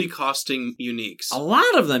many 3-costing uniques. A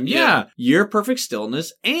lot of them, yeah. Your Perfect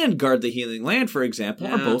Stillness and Guard the Healing Land, for example,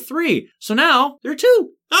 are both 3. So now they're 2.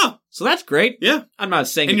 Oh. So that's great. Yeah. I'm not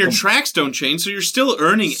saying... And your tracks don't change, so you're still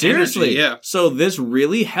earning Seriously. energy. Yeah. So this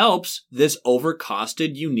really helps this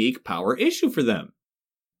overcosted unique power issue for them.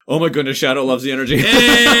 Oh my goodness, Shadow loves the energy.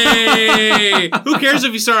 Hey! Who cares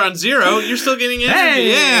if you start on 0? You're still getting energy.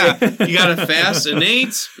 Hey! Yeah. You got a fast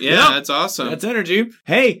innate. Yeah, that's awesome. That's energy.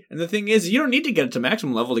 Hey, and the thing is, you don't need to get it to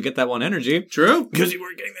maximum level to get that 1 energy. True. Because you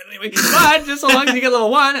weren't getting that anyway. But just so long as you get level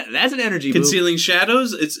 1, that's an energy Concealing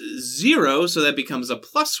Shadows, it's 0, so that becomes a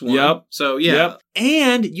 +1. Yep. So, yeah. Yep.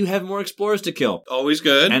 And you have more explorers to kill. Always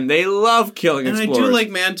good. And they love killing explorers. And I do like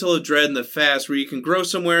Mantle of Dread in the fast, where you can grow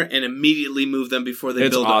somewhere and immediately move them before they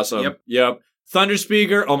build up. It's awesome. Yep. Thunder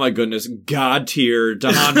Speaker, oh my goodness, god tier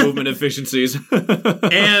Dahan movement efficiencies.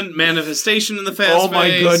 And Manifestation in the fast Oh my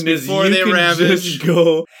phase goodness, before you they can ravage. Just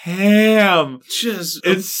go ham.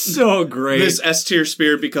 It's so great. This S tier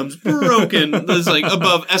spirit becomes broken. It's like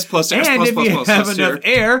above S+, S++++. And if you have enough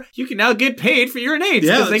air, you can now get paid for your innates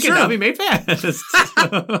because they can now be made fast.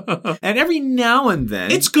 And every now and then,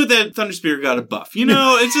 it's good that Thunder Spear got a buff. You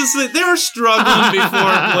know, it's just that they were struggling before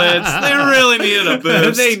Blitz. They really needed a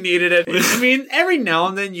boost. They needed it. I mean, every now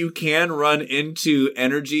and then you can run into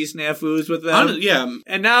energy snafus with them.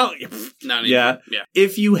 And now, not even. Yeah.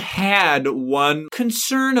 If you had one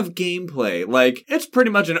concern of gameplay, like, it's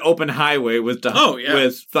pretty much an open highway with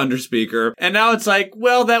Thunder Speaker. And now it's like,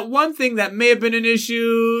 well, that one thing that may have been an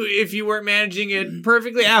issue if you weren't managing it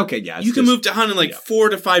perfectly. Okay, yeah. You can move to hunt in like 4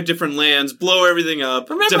 to 5 different lands, blow everything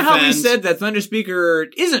up. Remember how we said that Thunder Speaker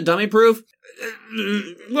isn't dummy proof?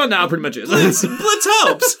 Well, now it pretty much is. Blitz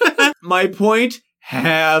helps. My point,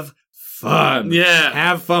 have fun. Yeah.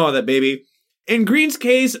 Have fun with it, baby. In Green's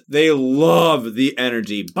case, they love the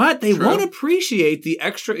energy, but they won't appreciate the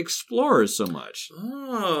extra explorers so much.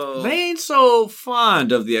 Oh. They ain't so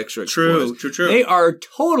fond of the extra explorers. True. They are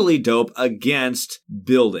totally dope against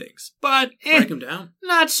buildings, but break them down.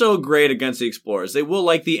 Not so great against the explorers. They will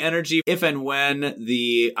like the energy if and when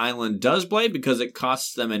the island does blight because it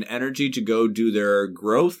costs them an energy to go do their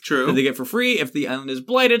growth. True. That they get for free if the island is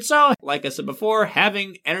blighted. So, like I said before,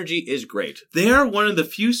 having energy is great. They are one of the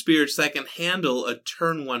few spirits that can handle a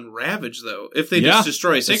turn 1 ravage, though, if they just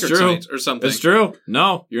destroy Sacred Sites or something. It's true.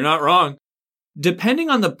 No, you're not wrong. Depending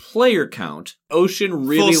on the player count, Ocean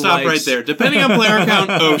really Full stop right there. Depending on player count,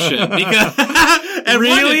 Ocean. Because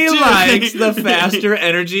really likes the faster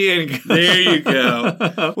energy. And there you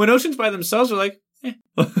go. When Ocean's by themselves, they're like,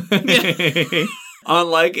 eh.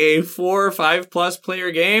 Unlike a 4 or 5 plus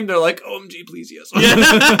player game, they're like, OMG, please, yes.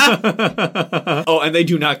 Yeah. Oh, and they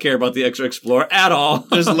do not care about the extra Explorer at all.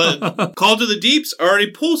 Just Call to the Deeps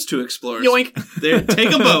already pulls 2 Explorers. Yoink.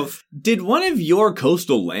 Take them both. Did one of your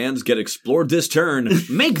coastal lands get explored this turn?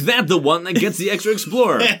 Make that the one that gets the extra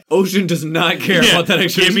Explorer. Ocean does not care about that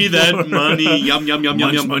extra Give Explorer. me that money. Yum, yum, yum,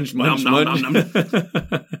 yum, yum. Munch.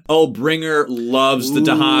 Oh, Bringer loves the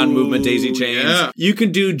Dahan movement daisy chains. Yeah. You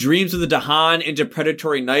can do Dreams of the Dahan into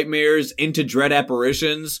Predatory Nightmares, into Dread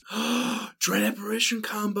Apparitions. Dread Apparition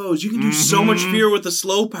combos. You can do so much fear with the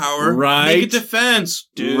slow power. Right. Make it defense.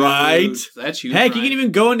 Dude, right. That's huge. Heck, you can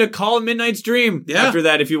even go into Call of Midnight's Dream after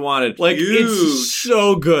that if you wanted. Like, huge. It's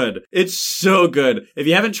so good. It's so good. If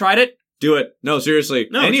you haven't tried it, do it. No, seriously.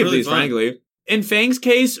 No, any it's of really these, fun. frankly. In Fang's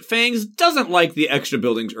case, Fangs doesn't like the extra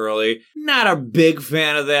buildings early. Not a big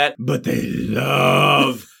fan of that, but they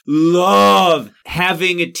love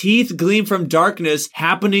having Teeth Gleam from Darkness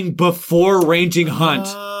happening before Ranging Hunt.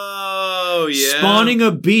 Oh, yeah. Spawning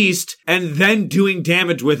a beast and then doing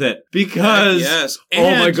damage with it. Because, yes.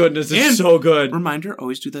 oh my goodness, it's so good. Reminder,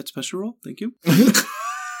 always do that special roll. Thank you.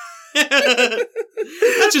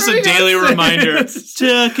 That's just a daily reminder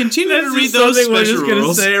to continue to read those special we're just rules.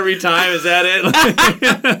 Gonna say every time. Is that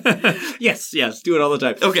it? Yes, do it all the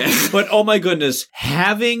time. Okay. But oh my goodness,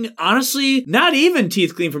 having, honestly, not even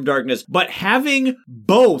Teeth Gleam from Darkness, but having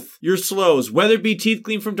both your slows, whether it be Teeth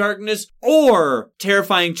Gleam from Darkness or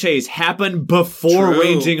Terrifying Chase, happen before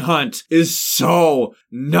Ranging Hunt is so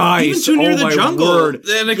nice. Even too near the jungle. Word.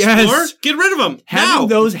 Then explore. Get rid of them. Having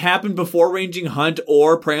those happen before Ranging Hunt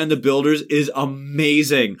or Prey on the Builders is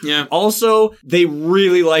amazing. Yeah. Also, they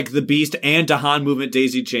really like the Beast and Dahan movement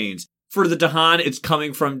daisy chains. For the Dahan, it's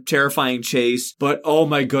coming from Terrifying Chase, but oh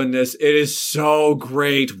my goodness, it is so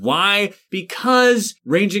great. Why? Because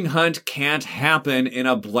Ranging Hunt can't happen in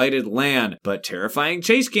a blighted land, but Terrifying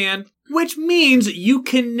Chase can. Which means you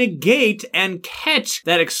can negate and catch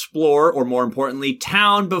that explorer, or more importantly,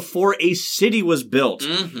 town before a city was built.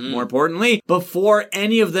 Mm-hmm. More importantly, before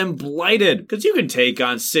any of them blighted. Because you can take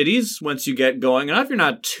on cities once you get going enough. You're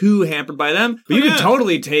not too hampered by them. But you can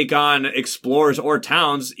totally take on explorers or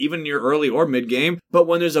towns, even in your early or mid game. But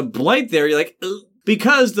when there's a blight there, you're like, ugh.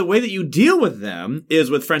 Because the way that you deal with them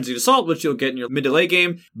is with Frenzied Assault, which you'll get in your mid to late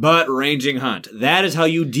game, but Ranging Hunt. That is how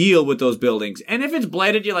you deal with those buildings. And if it's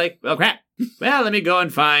blighted, you're like, well, crap. Well, let me go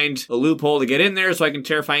and find a loophole to get in there so I can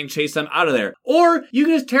Terrifying Chase them out of there. Or you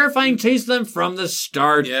can just Terrifying Chase them from the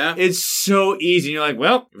start. Yeah. It's so easy. And you're like,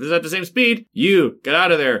 well, if it's at the same speed, you get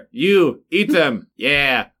out of there. You eat them.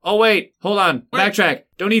 Yeah. Oh, wait. Hold on. Backtrack.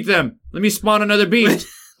 Don't eat them. Let me spawn another beast.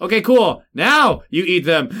 Okay, cool. Now you eat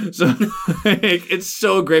them. So it's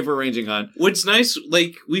so great for Ranging Hunt. What's nice,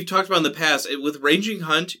 like we've talked about in the past, with Ranging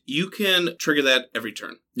Hunt, you can trigger that every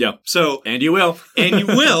turn. Yeah. So and you will.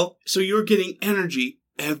 So you're getting energy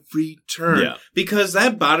every turn. Yeah. Because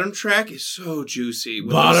that bottom track is so juicy. With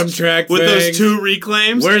Bottom track with things. those 2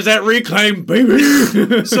 reclaims. Where's that reclaim,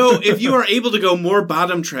 baby? So if you are able to go more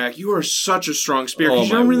bottom track, you are such a strong spear because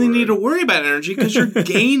you don't really need to worry about energy because you're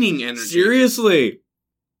gaining energy. Seriously.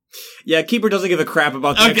 Yeah, Keeper doesn't give a crap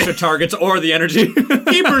about the extra targets or the energy.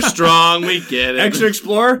 Keeper strong, we get it. Extra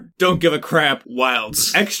Explorer, don't give a crap.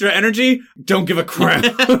 Wilds. Extra energy, don't give a crap.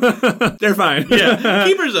 They're fine. Yeah,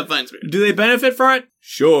 Keeper's a fine spirit. Do they benefit from it?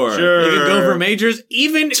 Sure. They can go for majors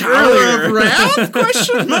even Tower earlier. of Wrath?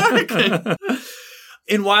 Question mark.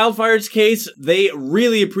 In Wildfire's case, they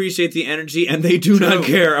really appreciate the energy and they do not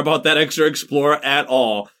care about that extra Explorer at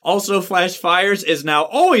all. Also, Flash Fires is now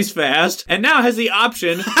always fast and now has the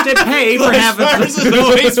option to pay for half of Fires is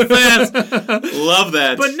always fast. Love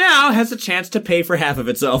that. But now has a chance to pay for half of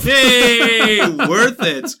itself. Yay! Worth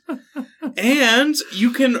it. And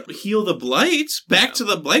you can heal the blight. Back to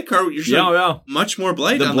the blight card. You're showing much more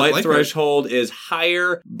blight the on blight the blight threshold is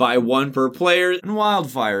higher by 1 per player. And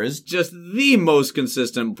Wildfire is just the most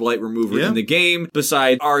consistent blight remover in the game,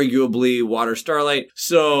 besides arguably Water Starlight.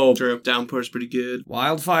 So true. Downpour's pretty good.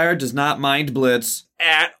 Wildfire does not mind Blitz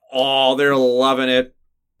at all. They're loving it.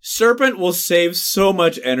 Serpent will save so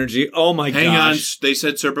much energy. Oh my gosh. Hang on. They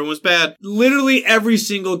said Serpent was bad. Literally every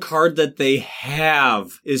single card that they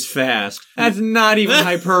have is fast. That's not even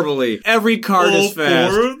hyperbole. Every card is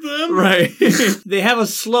fast. 4 of them? Right. They have a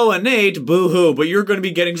slow innate, boo-hoo, but you're going to be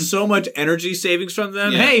getting so much energy savings from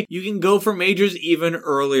them. Yeah. Hey, you can go for majors even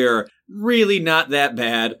earlier. Really not that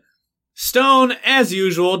bad. Stone, as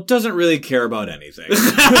usual, doesn't really care about anything.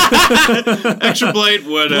 Extra blight,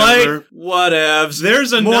 whatever. Whatevs.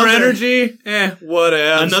 There's another... More energy?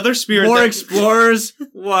 Whatevs. Another spirit More explorers?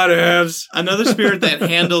 Whatevs. Another spirit that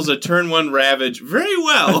handles a turn 1 Ravage very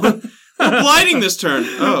well. We're blighting this turn.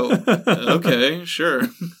 Oh, okay, sure.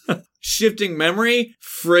 Shifting Memory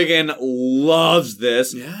friggin' loves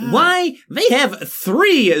this. Yeah. Why? They have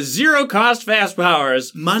 3 0-cost fast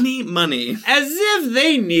powers. Money. As if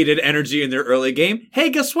they needed energy in their early game. Hey,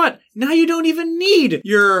 guess what? Now you don't even need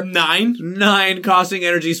your 9 costing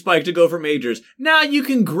energy spike to go for majors. Now you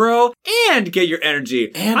can grow and get your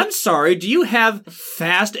energy. And I'm sorry, do you have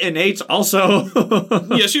fast innates also?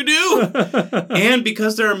 Yes, you do. And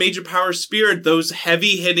because they're a major power spirit, those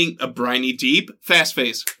heavy hitting a briny deep, fast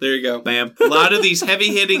phase. There you go. Bam. A lot of these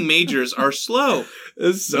heavy hitting majors are slow.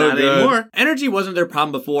 It's so Not good. anymore. Energy wasn't their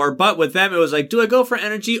problem before, but with them it was like, do I go for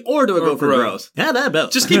energy or do I go for growth? How about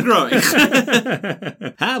both? Just keep growing.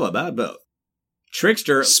 How about both?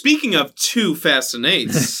 Trickster. Speaking of 2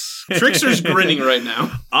 fascinates, Trickster's grinning right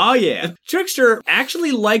now. Oh yeah. Trickster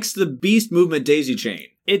actually likes the beast movement daisy chain.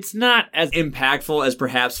 It's not as impactful as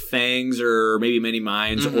perhaps Fangs or maybe Many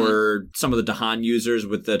Minds or some of the Dahan users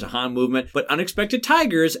with the Dahan movement, but Unexpected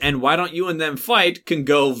Tigers and Why Don't You and Them Fight can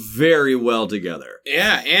go very well together.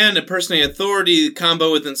 Yeah, and Impersonate Authority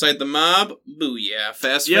combo with Incite the Mob. Booyah.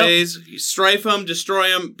 Fast phase. You strife them, destroy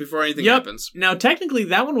them before anything happens. Now, technically,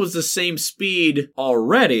 that one was the same speed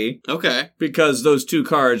already. Okay. Because those 2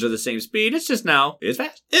 cards are the same speed. It's just now, it's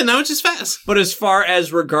fast. Yeah, now it's just fast. But as far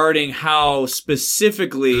as regarding how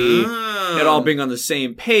specifically it all being on the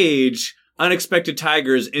same page, Unexpected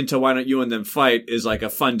Tigers into Why Don't You and Them Fight is like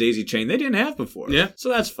a fun daisy chain they didn't have before. Yeah. So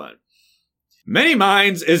that's fun. Many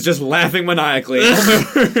Minds is just laughing maniacally.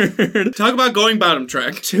 Oh my word. Talk about going bottom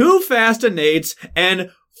track. 2 fast innates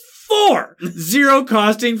and 4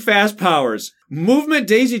 0-costing fast powers. Movement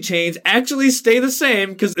daisy chains actually stay the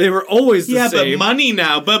same because they were always the same. Yeah, but money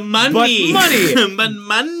now. But money. But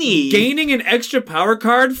money. Gaining an extra power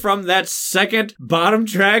card from that second bottom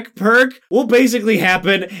track perk will basically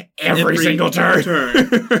happen every single turn.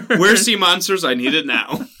 Where's Sea Monsters? I need it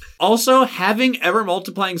now. Also, having Ever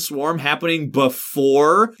Multiplying Swarm happening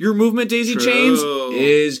before your movement daisy chains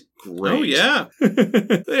is great. Oh, yeah.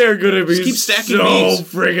 They are going to be keep stacking so bees.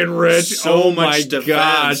 friggin' rich. So oh much my defense.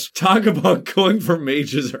 gosh. Talk about going for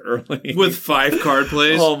mages early. With 5 card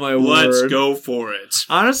plays. Oh my word. Let's go for it.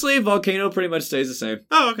 Honestly, Volcano pretty much stays the same.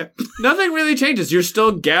 Oh, okay. Nothing really changes. You're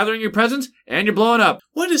still gathering your presence and you're blowing up.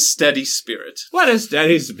 What is Steady Spirit? What is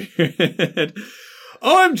Steady Spirit?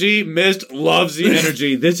 OMG, Mist loves the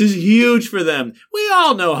energy. This is huge for them. We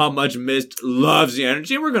all know how much Mist loves the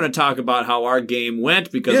energy, and we're going to talk about how our game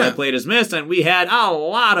went because I played as Mist, and we had a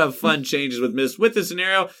lot of fun changes with Mist with this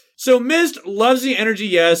scenario. So Mist loves the energy,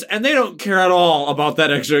 yes, and they don't care at all about that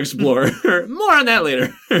extra Explorer. More on that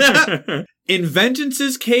later. In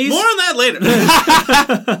Vengeance's case... More on that later.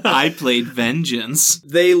 I played Vengeance.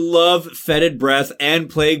 They love Fetid Breath and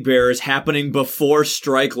Plague Bearers happening before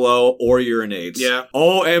Strike Low or Urinates. Yeah.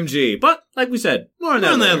 OMG. But, like we said, more on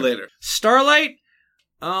that later. Starlight?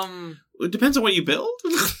 It depends on what you build.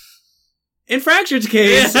 In Fractured's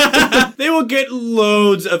case, they will get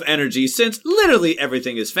loads of energy since literally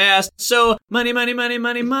everything is fast. So, money.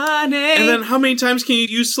 And then how many times can you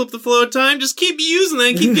use Slip the Flow of Time? Just keep using that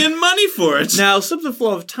and keep getting money for it. Now, Slip the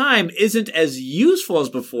Flow of Time isn't as useful as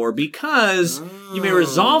before because you may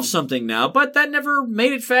resolve something now, but that never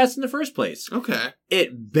made it fast in the first place. Okay.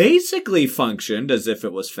 It basically functioned as if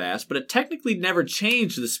it was fast, but it technically never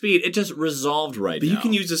changed the speed. It just resolved now. But you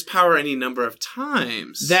can use this power any number of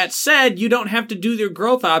times. That said, you don't have to do your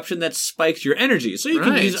growth option that spikes your energy, so you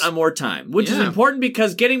can use it on more time, which is important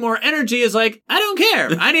because getting more energy is like, I don't care,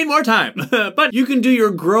 I need more time. But you can do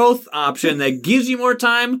your growth option that gives you more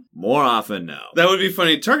time more often now. That would be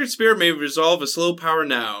funny. Target spirit may resolve a slow power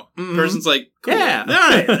now. Person's like, cool. Yeah. All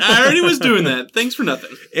right, I already was doing that. Thanks for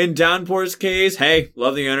nothing. In Downpour's case, hey,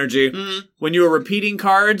 love the energy. When you were repeating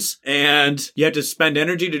cards and you had to spend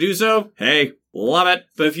energy to do so, hey, love it.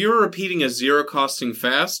 But if you were repeating a 0-costing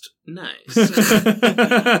fast, nice.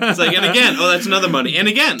 It's like, and again, that's another money. And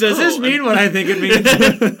again. Does this mean what I think it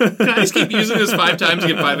means? Can I just keep using this 5 times to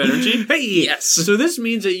get 5 energy? Hey, yes. So this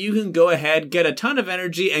means that you can go ahead, get a ton of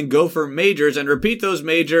energy, and go for majors, and repeat those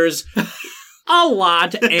majors a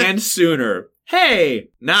lot and sooner. Hey,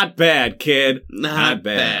 not bad, kid. Not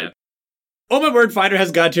bad. Oh my word, Finder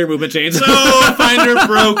has God tier movement chains. So, Finder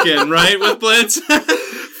broken, right, with Blitz?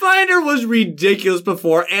 Finder was ridiculous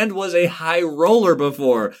before and was a high roller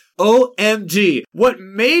before. OMG. What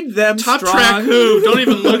made them top strong? Track who? Don't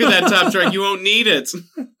even look at that top track. You won't need it.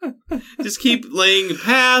 Just keep laying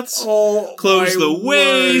paths. Close the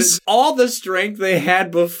ways. All the strength they had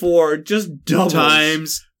before just doubles.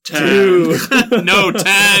 Times 10. No,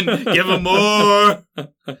 10. Give them more.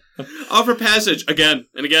 Offer passage again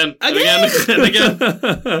and again and again and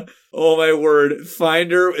again. Oh my word.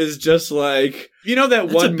 Finder is just like, you know that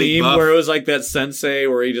one meme where it was like that sensei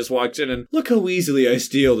where he just walks in and look how easily I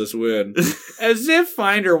steal this win. As if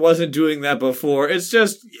Finder wasn't doing that before. It's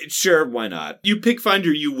just, sure, why not? You pick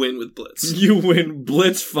Finder, you win with Blitz. You win.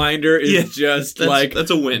 Blitz Finder is just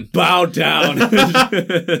that's a win. Bow down.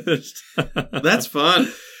 That's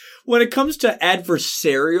fun. When it comes to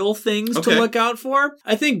adversarial things to look out for,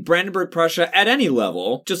 I think Brandenburg Prussia, at any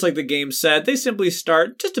level, just like the game said, they simply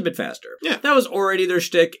start just a bit faster. Yeah. That was already their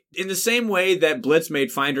shtick. In the same way that Blitz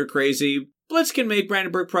made Finder crazy, Blitz can make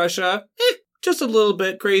Brandenburg Prussia just a little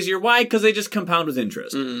bit crazier. Why? Because they just compound with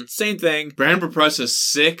interest. Mm-hmm. Same thing. Brandenburg Prussia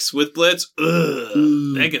 6 with Blitz. Ugh.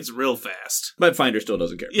 That gets real fast. But Finder still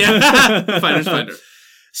doesn't care. Yeah. Finder's Finder.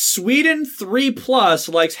 Sweden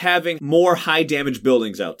 3+ likes having more high damage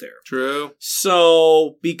buildings out there. True.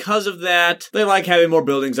 So, because of that, they like having more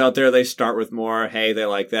buildings out there. They start with more. Hey, they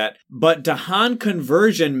like that. But Dahan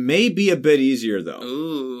conversion may be a bit easier, though.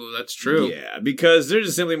 Ooh, that's true. Yeah, because there's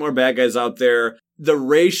just simply more bad guys out there. The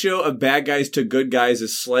ratio of bad guys to good guys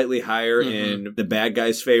is slightly higher in the bad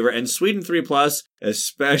guys' favor. And Sweden 3+,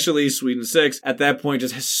 especially Sweden 6, at that point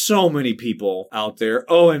just has so many people out there.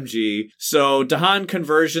 OMG. So Dahan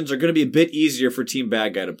conversions are going to be a bit easier for Team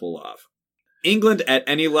Bad Guy to pull off. England at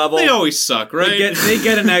any level. They always suck, right? They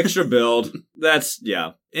get an extra build.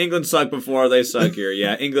 England sucked before, they suck here.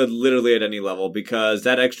 Yeah, England literally at any level because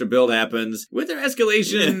that extra build happens with their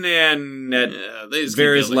escalation and at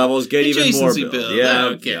various levels get even more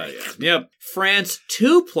build. Yep. France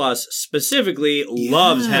 2+ specifically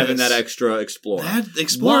loves having that extra Explorer. That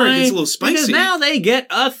Explorer gets a little spicy. Because now they get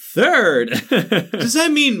a third. Does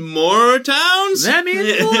that mean more towns? That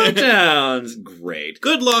means more towns. Great.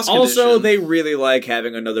 Good loss Also, condition. they really like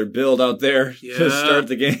having another build out there to start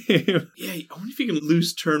the game. Yeah, I wonder if you can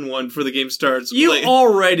lose turn 1 before the game starts. You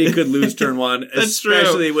already could lose turn 1,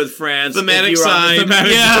 especially true. With France. Thematic sign.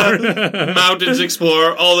 Mountains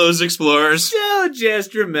Explorer, all those explorers. So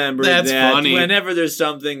just remember That's funny. Whenever there's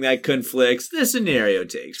something that conflicts, the scenario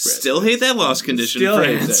takes precedence. Still hate that loss condition,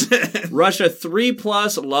 France. Russia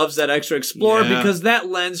 3+ loves that extra Explorer because that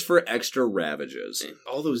lends for extra ravages. And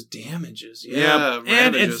all those damages. Yeah, yep.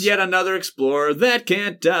 And it's yet another Explorer that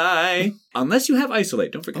can't die. Unless you have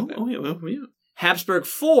Isolate, don't forget that. Oh, yeah. Habsburg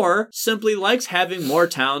 4 simply likes having more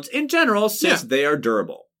towns in general since they are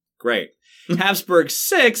durable. Great. Habsburg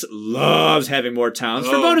 6 loves having more towns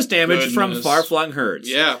for bonus damage from far-flung herds.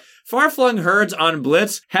 Yeah. Far-flung herds on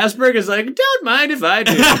Blitz, Habsburg is like, don't mind if I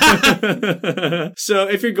do. So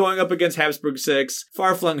if you're going up against Habsburg 6,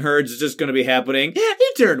 far-flung herds is just going to be happening in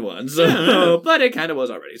turn 1. So, but it kind of was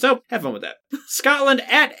already. So have fun with that. Scotland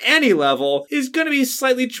at any level is going to be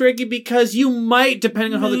slightly tricky because you might,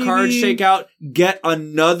 depending on how the cards shake out, get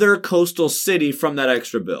another coastal city from that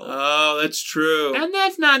extra build. Oh, that's true. And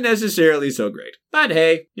that's not necessarily so great. But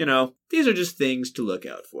hey, these are just things to look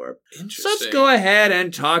out for. Interesting. So let's go ahead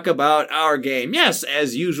and talk about our game. Yes,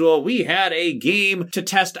 as usual, we had a game to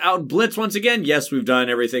test out Blitz once again. Yes, we've done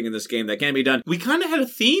everything in this game that can be done. We kind of had a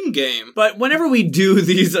theme game. But whenever we do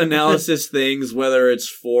these analysis things, whether it's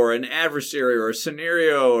for an adversary or a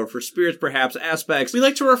scenario or for spirits, perhaps, aspects, we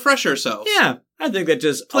like to refresh ourselves. Yeah. I think that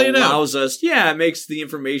just allows us, it makes the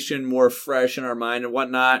information more fresh in our mind and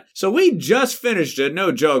whatnot. So we just finished it,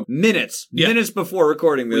 no joke, minutes before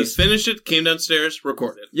recording this. We finished it, came downstairs,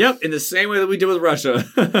 recorded. Yep, in the same way that we did with Russia.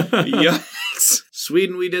 Yikes.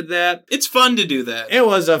 Sweden, we did that. It's fun to do that. It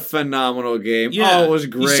was a phenomenal game. Yeah. Oh, it was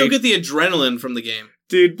great. You still get the adrenaline from the game.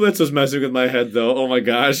 Dude, Blitz was messing with my head, though. Oh my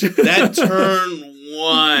gosh. That turn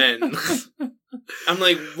 1... I'm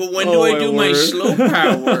like, well, when do I do my slow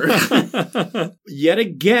power? Yet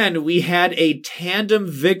again, we had a tandem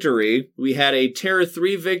victory. We had a Terror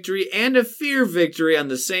 3 victory and a Fear victory on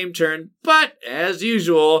the same turn. But, as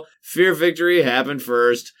usual, Fear victory happened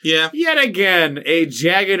first. Yeah. Yet again, a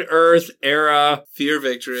Jagged Earth era Fear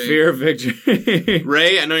victory. Fear victory.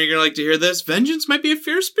 Ray, I know you're going to like to hear this. Vengeance might be a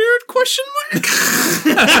fear spirit? ?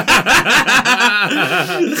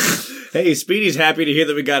 Hey, Speedy's happy to hear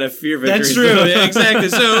that we got a fear victory. That's true. Yeah, exactly.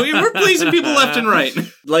 So we're pleasing people left and right.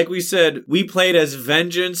 Like we said, we played as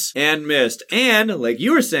Vengeance and Mist. And, like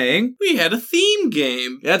you were saying, we had a theme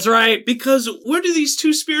game. That's right. Because where do these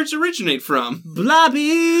two spirits originate from?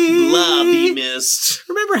 Blobby Mist.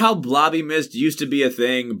 Remember how Blobby Mist used to be a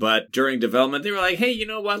thing, but during development, they were like, hey, you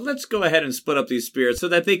know what? Let's go ahead and split up these spirits so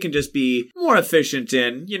that they can just be more efficient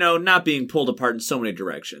in, not being pulled apart in so many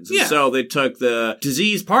directions. And so they took the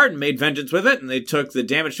disease part and made Vengeance with it, and they took the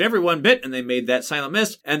damage to everyone bit and they made that Silent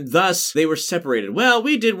Mist, and thus they were separated. Well,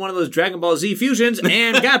 we did one of those Dragon Ball Z fusions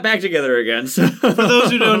and got back together again. So. For those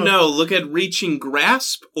who don't know, look at Reaching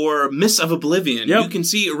Grasp or Mist of Oblivion. Yep. You can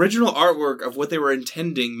see original artwork of what they were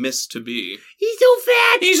intending Mist to be. He's so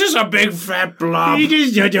fat! He's just a big fat blob. He's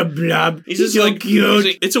just such a blob. He's just so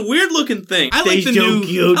cute. It's a weird looking thing. I like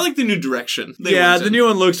the new direction. The new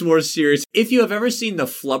one looks more serious. If you have ever seen the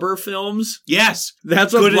Flubber films, yes,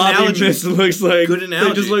 that's what Blobby Mist looks like. Good analogy.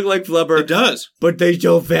 They just look like Flubber. It does, but they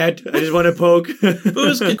so fat. I just want to poke. It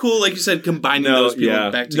was cool, like you said, combining those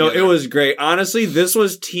people back together. No, it was great. Honestly, this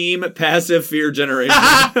was team passive fear generation.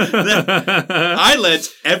 I let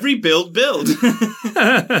every build.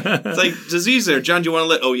 It's like disease there. John, do you want to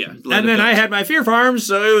let? Oh yeah. And then I had my fear farms,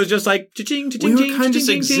 so it was just like cha-ching, cha-ching, we were kind of just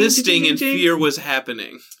existing and fear was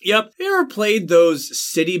happening. Yep. You ever played those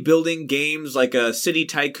city building games like a City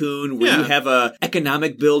Tycoon where you have a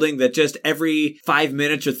economic building that just every 5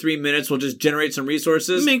 minutes or 3 minutes will just generate some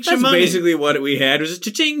resources? Makes That's you money. Basically what we had. It was just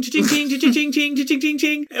cha-ching, cha-ching, cha-ching, cha-ching, cha-ching, cha-ching,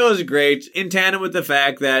 cha-ching. It was great. In tandem with the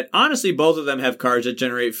fact that, honestly, both of them have cards that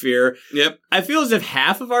generate fear. Yep. I feel as if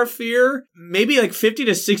half of our fear, maybe like 50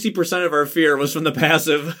 to 60% of our fear was from the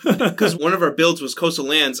passive. Because one of our builds was coastal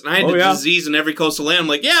lands, and I had disease in every coastal land. I'm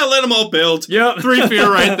like, yeah, let them all build. Yep. 3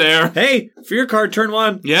 fear right there. Hey, fear card turn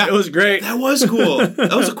 1. Yeah. It was great. That was cool.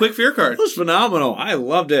 That was a quick fear card. It was phenomenal. I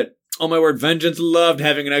loved it. Oh my word, Vengeance loved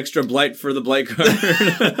having an extra blight for the blight card.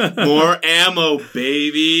 More ammo,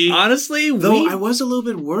 baby. Honestly, though I was a little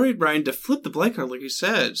bit worried, Brian, to flip the blight card, like you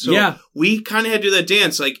said. So we kind of had to do that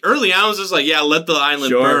dance. Like early on, I was just like, yeah, let the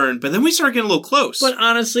island burn. But then we started getting a little close. But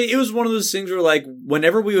honestly, it was one of those things where, like,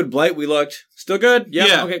 whenever we would blight, we looked still good.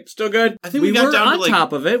 Yeah. Okay, still good. I think we got down to like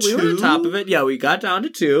top of it. 2? We were on top of it. Yeah, we got down to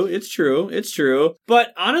 2. It's true.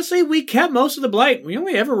 But honestly, we kept most of the blight. We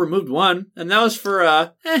only ever removed 1, and that was for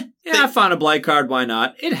I found a blight card. Why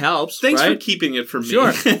not? It helps. Thanks for keeping it for me.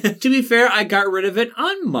 Sure. To be fair, I got rid of it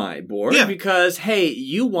on my board because, hey,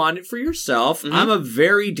 you want it for yourself. Mm-hmm. I'm a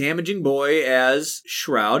very damaging boy as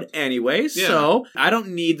Shroud anyway, so I don't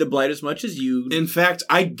need the blight as much as you. In fact,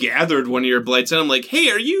 I gathered one of your blights and I'm like, hey,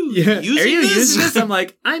 are you using this? I'm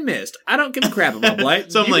like, I missed. I don't give a crap about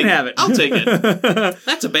blight. So I'm like, have it. I'll take it.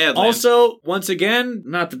 That's a bad land. Also, once again,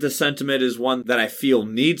 not that the sentiment is one that I feel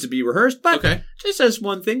needs to be rehearsed, but just as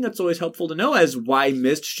one thing that's always helpful to know as why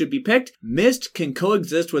Mist should be picked, Mist can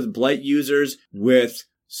coexist with blight users with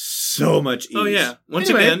so much ease. Oh yeah. Once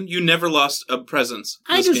again, you never lost a presence.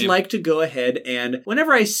 I just like to go ahead and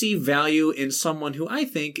whenever I see value in someone who I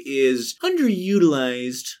think is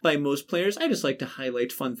underutilized by most players, I just like to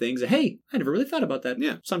highlight fun things. Hey, I never really thought about that.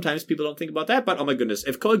 Yeah. Sometimes people don't think about that, but oh my goodness,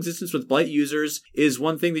 if coexistence with blight users is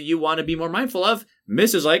one thing that you want to be more mindful of,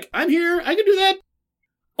 Mist is like, I'm here, I can do that.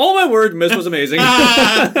 Oh my word, Mist was amazing.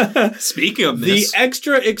 Speaking of Mist, the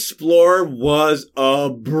extra Explorer was a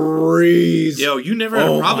breeze. Yo, you never had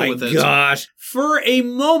a problem with it. Oh my gosh. For a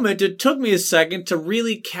moment, it took me a second to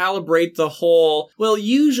really calibrate the whole, well,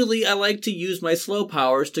 usually I like to use my slow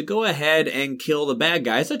powers to go ahead and kill the bad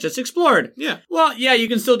guys that just explored. Yeah. Well, yeah, you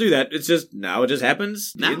can still do that. It's just, now it just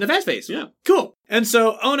happens in the fast phase. Yeah. Cool. And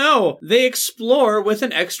so, oh no, they explore with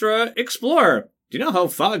an extra Explorer. Do you know how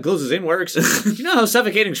Fog Closes In works? Do you know how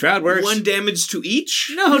Suffocating Shroud works? 1 damage to each?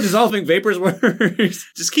 Do you know how Dissolving Vapors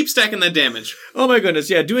works? Just keep stacking that damage. Oh my goodness,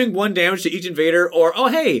 yeah, doing 1 damage to each invader, or, oh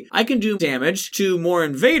hey, I can do damage to more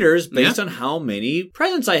invaders based on how many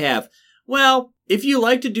presents I have. Well, if you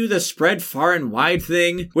like to do the spread far and wide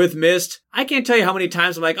thing with Mist, I can't tell you how many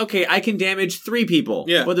times I'm like, okay, I can damage 3 people,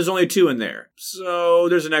 but there's only 2 in there. So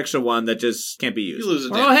there's an extra 1 that just can't be used. You lose a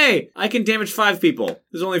damage. Oh, hey, I can damage 5 people.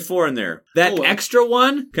 There's only 4 in there. That extra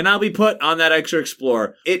 1 can now be put on that extra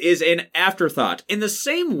Explorer. It is an afterthought. In the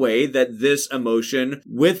same way that this emotion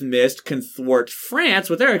with Mist can thwart France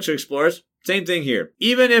with their extra Explorers, same thing here.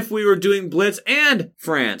 Even if we were doing Blitz and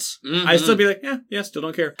France, I'd still be like, yeah, still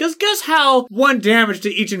don't care. Because guess how 1 damage to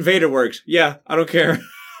each invader works? Yeah, I don't care.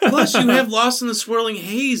 Plus, you have Lost in the Swirling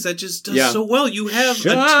Haze that just does so well. You have a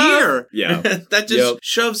tier that just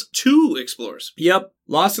shoves 2 explorers. Yep.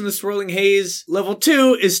 Lost in the Swirling Haze level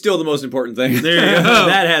 2 is still the most important thing. There you go.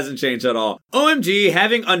 That hasn't changed at all. OMG,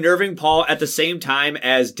 having Unnerving Paw at the same time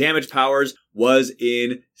as damage powers was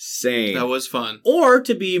insane. That was fun. Or,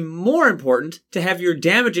 to be more important, to have your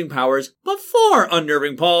damaging powers before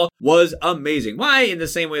Unnerving Paw was amazing. Why? In the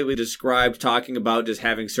same way we described talking about just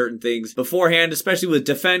having certain things beforehand, especially with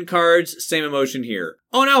defend cards, same emotion here.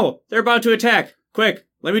 Oh no, they're about to attack. Quick,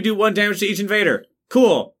 let me do 1 damage to each invader.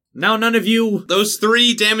 Cool. Now none of you... Those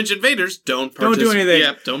 3 damage invaders don't do anything.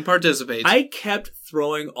 Yep, don't participate. I kept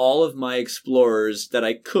throwing all of my explorers that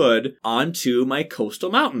I could onto my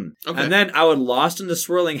coastal mountain. Okay. And then I would Lost in the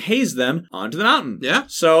Swirling Haze them onto the mountain. Yeah.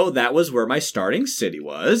 So that was where my starting city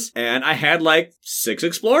was. And I had like 6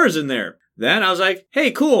 explorers in there. Then I was like,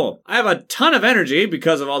 hey, cool. I have a ton of energy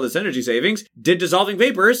because of all this energy savings. Did Dissolving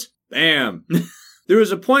Vapors. Bam. There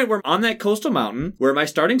was a point where on that coastal mountain where my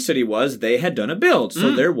starting city was, they had done a build.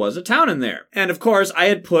 So there was a town in there. And of course, I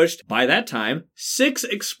had pushed, by that time, 6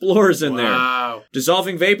 explorers in there.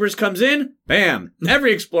 Dissolving Vapors comes in. Bam.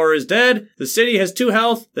 Every explorer is dead. The city has 2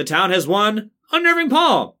 health. The town has 1. Unnerving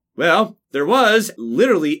Paw. Well, there was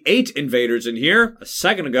literally 8 invaders in here a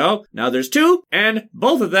second ago. Now there's 2, and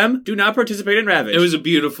both of them do not participate in Ravage. It was a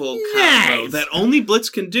beautiful combo that only Blitz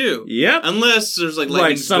can do. Yep. Unless there's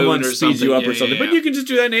like someone speeds you up or something. But you can just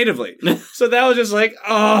do that natively. So that was just like,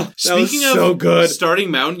 that Speaking was so of good. Starting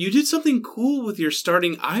mountain, you did something cool with your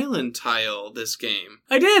starting island tile this game.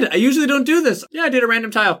 I did. I usually don't do this. Yeah, I did a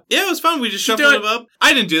random tile. Yeah, it was fun. We just shuffled them up.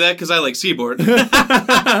 I didn't do that because I like Seaboard.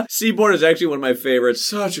 Seaboard is actually one of my favorites.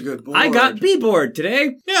 Such a good board. I got B-board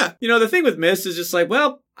today. Yeah. You know, the thing with Mist is just like,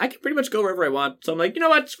 well, I can pretty much go wherever I want. So I'm like, you know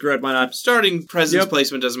what? Screw it. Why not? Starting presence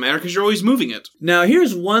placement doesn't matter because you're always moving it. Now,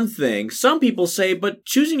 here's one thing. Some people say, but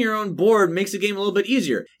choosing your own board makes the game a little bit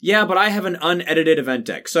easier. Yeah, but I have an unedited event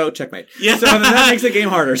deck. So checkmate. Yeah. So that makes the game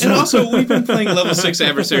harder. So. And also, we've been playing level 6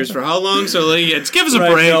 adversaries for how long? So give us a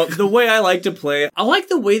break. No, the way I like to play, I like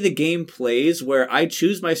the way the game plays where I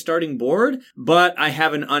choose my starting board, but I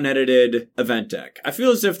have an unedited event deck. I feel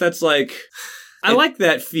as if that's like... I like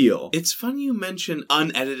that feel. It's fun you mention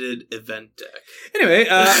unedited event deck. Anyway,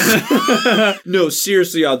 no,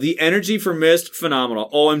 seriously, y'all. The energy for Mist, phenomenal.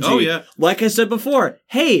 OMG. Oh, yeah. Like I said before,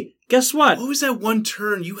 hey, guess what? What was that one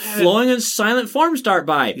turn you had? Flowing and Silent Form start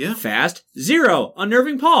by. Yeah. Fast, 0.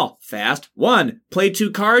 Unnerving Paw. Fast, 1. Play 2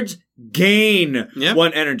 cards. Gain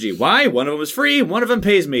 1 energy. Why? One of them is free. One of them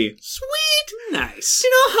pays me. Sweet. Nice. You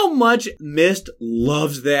know how much Mist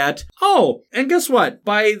loves that? Oh, and guess what?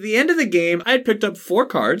 By the end of the game, I had picked up 4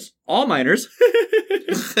 cards, all minors.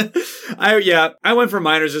 I went for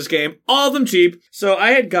minors this game, all of them cheap. So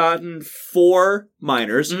I had gotten 4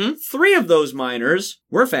 minors. 3 of those minors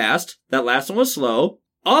were fast. That last one was slow.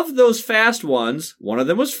 Of those fast ones, one of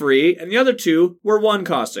them was free, and the other 2 were 1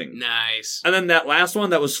 costing. Nice. And then that last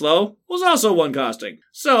one that was slow was also 1 costing.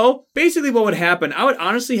 So, basically what would happen, I would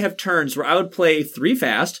honestly have turns where I would play 3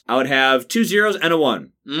 fast, I would have 2 zeros and a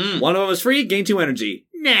 1. One of them was free, gain 2 energy.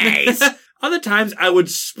 Nice! Other times, I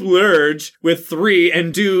would splurge with 3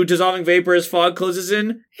 and do Dissolving Vapor as fog closes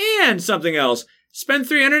in, and something else. Spend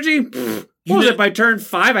 3 energy? What was it, by turn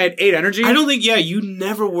 5, I had 8 energy? I don't think, you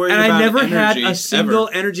never worried about energy. And I never energy, had a single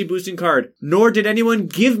energy boosting card. Nor did anyone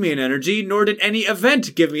give me an energy, nor did any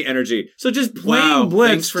event give me energy. So just playing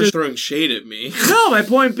Blitz. Thanks for throwing shade at me. No, my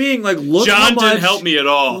point being, look John how much... didn't help me at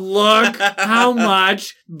all. Look how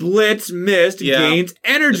much Blitz Mist gains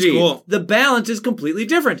energy. Cool. The balance is completely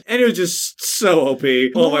different. And it was just so OP.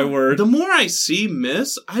 Oh my word. The more I see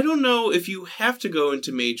Mist, I don't know if you have to go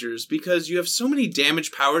into majors because you have so many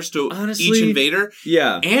damage powers to each invader.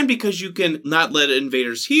 Yeah. And because you can not let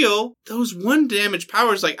invaders heal, those 1 damage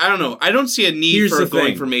powers, I don't know. I don't see a need for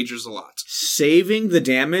going for majors a lot. Saving the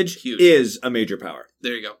damage is a major power.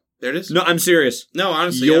 There you go. There it is. No, I'm serious. No,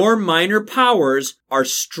 honestly. Your minor powers are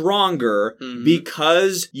stronger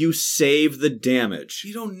because you save the damage.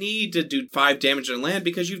 You don't need to do 5 damage on land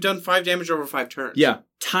because you've done 5 damage over 5 turns. Yeah.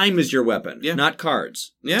 Time is your weapon, not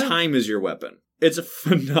cards. Yeah. Time is your weapon. It's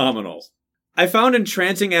phenomenal. I found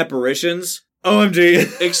Entrancing Apparitions.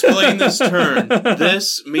 OMG. Explain this turn.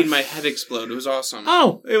 This made my head explode. It was awesome.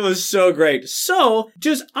 Oh, it was so great. So,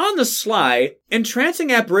 just on the sly,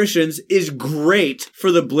 Entrancing Apparitions is great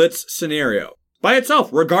for the Blitz scenario. By itself,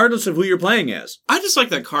 regardless of who you're playing as. I just like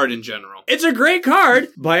that card in general. It's a great card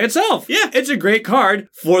by itself. Yeah. It's a great card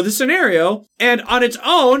for the scenario. And on its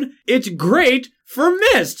own, it's great for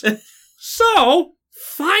Mist. So...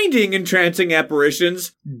 finding Entrancing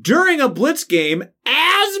Apparitions during a Blitz game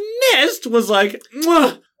as Mist was like,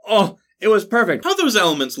 It was perfect. How are those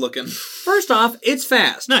elements looking? First off, it's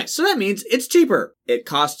fast. Nice. So that means it's cheaper. It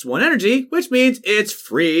costs 1 energy, which means it's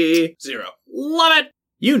free. 0. Love it.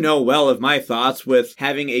 You know well of my thoughts with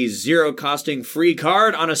having a 0 costing free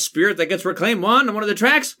card on a spirit that gets reclaim 1 on one of the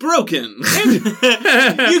tracks. Broken.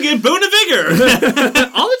 You get Boon of Vigor.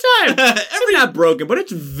 All the time. Maybe not broken, but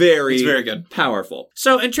it's very good. Powerful.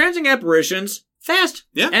 So, Entrancing Apparitions, fast.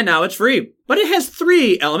 Yeah. And now it's free. But it has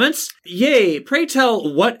 3 elements. Yay. Pray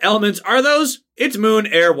tell, what elements are those? It's moon,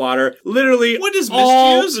 air, water. Literally what is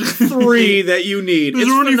all use? 3 that you need. Is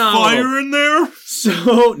there any fire in there?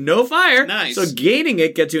 So, no fire. Nice. So, gaining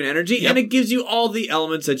it gets you an energy, and it gives you all the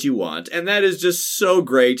elements that you want. And that is just so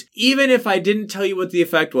great. Even if I didn't tell you what the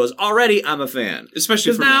effect was, already I'm a fan.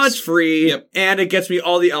 Especially for because now this. it's free, and it gets me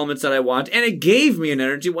all the elements that I want, and it gave me an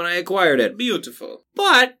energy when I acquired it. Beautiful.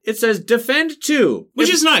 But it says defend 2. Which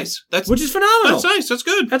is nice. Which is phenomenal. That's nice. That's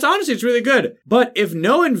good. That's honestly, it's really good. But if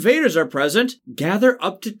no invaders are present, gather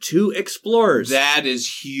up to 2 explorers. That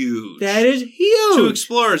is huge. That is huge. 2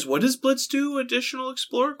 explorers. What does Blitz do? Additional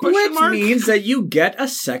explorer? Question mark? Blitz means that you get a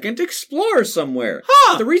second explorer somewhere.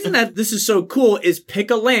 Huh. The reason that this is so cool is pick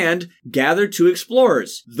a land, gather 2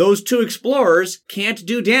 explorers. Those 2 explorers can't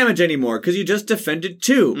do damage anymore because you just defended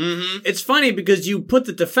 2. Mm-hmm. It's funny because you put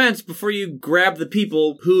the defense before you grab the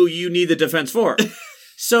people who you need the defense for.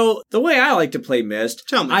 So, the way I like to play Mist,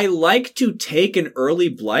 Tell me. I like to take an early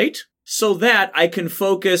blight so that I can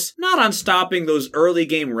focus not on stopping those early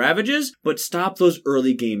game ravages, but stop those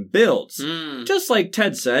early game builds. Just like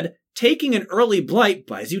Ted said, taking an early blight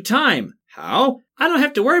buys you time. How? I don't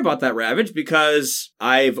have to worry about that ravage because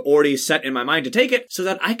I've already set in my mind to take it so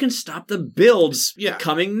that I can stop the builds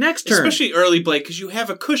coming next turn. Especially early blight because you have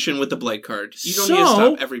a cushion with the blight card. You don't need to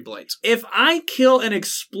stop every blight. If I kill an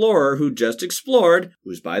explorer who just explored,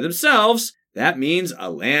 who's by themselves, that means a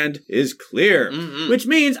land is clear, which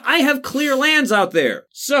means I have clear lands out there.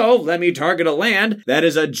 So let me target a land that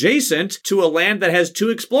is adjacent to a land that has 2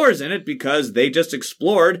 explorers in it because they just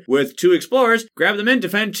explored with 2 explorers, grab them in,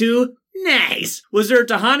 defend 2. Nice. Was there a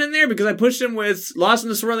Tahan in there because I pushed him with Lost in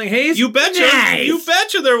the Swirling Haze? You betcha. Nice. You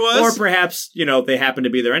betcha there was. Or perhaps, they happened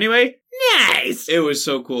to be there anyway. Nice. It was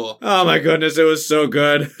so cool. Oh my goodness, it was so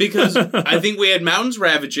good. Because I think we had mountains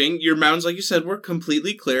ravaging. Your mountains, like you said, were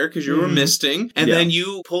completely clear because you were misting. And then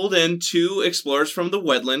you pulled in 2 explorers from the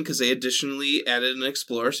wetland because they additionally added an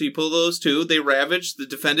explorer. So you pulled those 2. They ravaged, the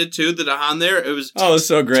defended 2, the Dahan there. It was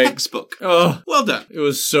so great. Textbook. Oh, well done. It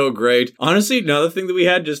was so great. Honestly, another thing that we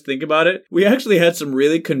had, just think about it, we actually had some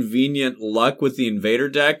really convenient luck with the Invader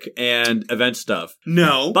deck and event stuff.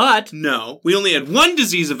 No. But we only had 1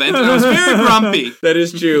 disease event and I was very grumpy. That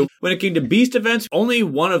is true. When it came to beast events, only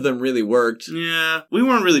one of them really worked. Yeah, we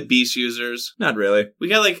weren't really beast users. Not really. We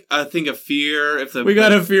got a thing of fear. We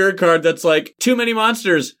got a fear card that's like, too many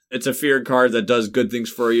monsters. It's a fear card that does good things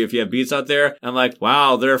for you if you have beasts out there. I'm like,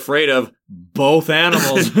 wow, they're afraid of both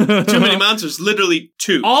animals. Too many monsters. Literally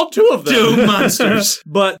 2. All 2 of them. 2 monsters.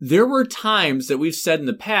 But there were times that we've said in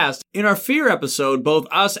the past, in our fear episode, both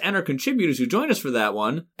us and our contributors who joined us for that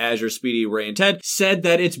one, Azure, Speedy, Ray, and Ted, said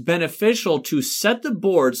that it's beneficial to set the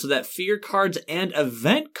board so that fear cards and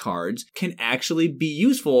event cards can actually be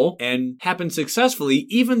useful and happen successfully,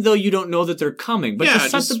 even though you don't know that they're coming. But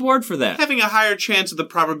just set the board for that. Having a higher chance of the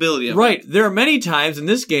probability of it. There are many times in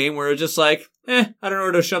this game where it's just like, I don't know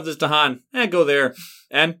where to shove this Dahan. Go there.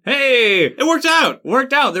 And, hey! It worked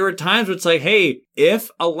out! There were times where it's like, hey, if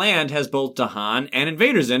a land has both Dahan and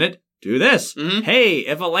invaders in it, do this. Hey,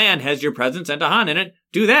 if a land has your presence and Dahan in it,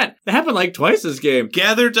 do that. That happened like twice this game.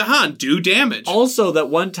 Gather Dahan, do damage. Also, that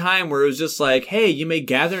one time where it was just like, hey, you may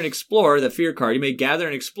gather and explore, that fear card, you may gather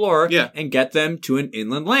and explore and get them to an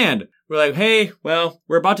inland land. We're like, hey, well,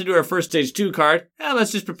 we're about to do our first stage 2 card.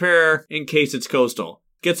 Let's just prepare in case it's coastal.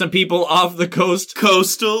 Get some people off the coast.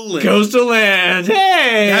 Coastal land. Coastal land.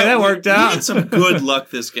 Hey, that worked out. We had some good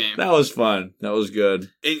luck this game. That was fun. That was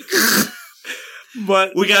good.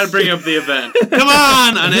 But we got to bring up the event. Come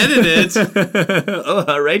on, unedited.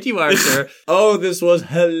 Oh, right you are, sir. Oh, this was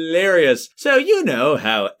hilarious. So you know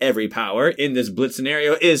how every power in this Blitz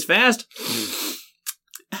scenario is fast.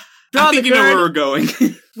 I think you know where we're going.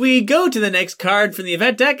 We go to the next card from the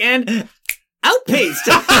event deck and outpaced.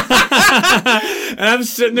 And I'm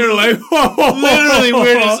sitting there like, whoa. Literally,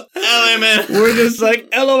 we're just LMN. We're just like,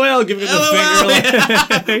 LOL, giving it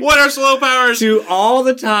the finger. What are slow powers? To all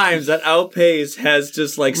the times that Outpace has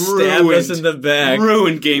just like stabbed us in the back.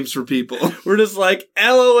 Ruined games for people. We're just like,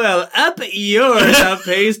 LOL, up yours,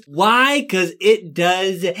 Outpace. Why? Because it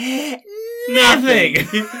does nothing.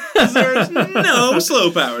 There's no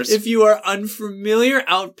slow powers. If you are unfamiliar,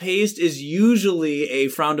 Outpaced is usually a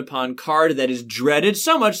frowned upon card that is dreaded,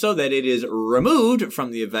 so much so that it is removed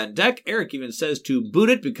from the event deck. Eric even says to boot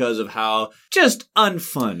it because of how just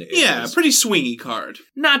unfun it is. Pretty swingy card.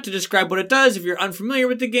 Not to describe what it does, if you're unfamiliar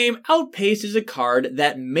with the game, Outpaced is a card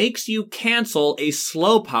that makes you cancel a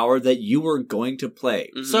slow power that you were going to play.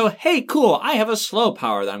 Mm-hmm. So, hey, cool, I have a slow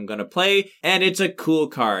power that I'm going to play, and it's a cool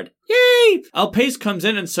card. Yay! Outpaced comes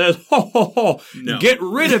in and says, ho, ho, ho, no. Get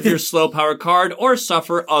rid of your slow power card or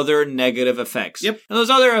suffer other negative effects. Yep. And those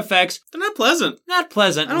other effects, they're not pleasant. Not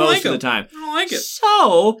pleasant most of the time. I don't like it.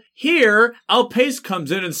 So, here, Outpaced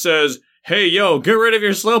comes in and says, hey, yo, get rid of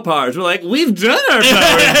your slow powers. We're like, we've done our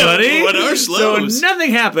powers, buddy. What are slows? So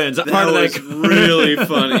nothing happens. That was really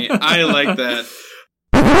funny. I like that.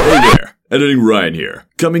 Hey there, Editing Ryan here,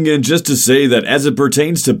 coming in just to say that as it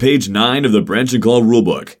pertains to page 9 of the Branch and Claw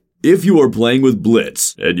rulebook, if you are playing with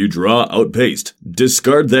Blitz and you draw Outpaced,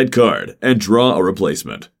 discard that card and draw a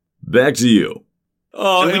replacement. Back to you.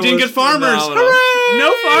 Oh, and we didn't get farmers. Phenomenal. Hooray!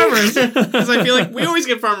 No farmers. Because I feel like we always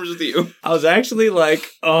get farmers with you. I was actually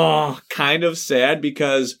kind of sad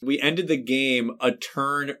because we ended the game a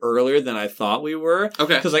turn earlier than I thought we were.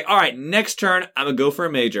 Okay. Because all right, next turn, I'm going to go for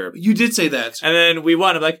a major. You did say that. And then we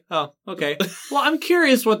won. I'm like, oh, okay. Well, I'm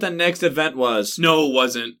curious what the next event was. No, it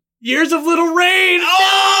wasn't. Years of Little Rain!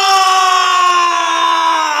 Oh!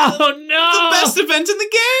 Oh, no! The best event in the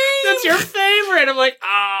game! That's your favorite! I'm like,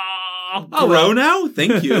 grow now?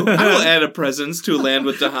 Thank you. I will add a presence to Land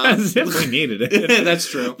with Dahan. As if we needed it. That's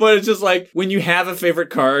true. But it's just like, when you have a favorite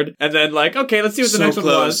card, and then okay, let's see what the next one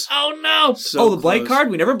was. Oh, no! The Blight card,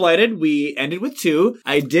 we never blighted. We ended with 2.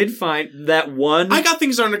 I did find that one... I got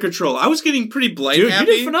things under control. I was getting pretty Blight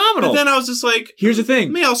happy. You did phenomenal. But then I was just like... Here's the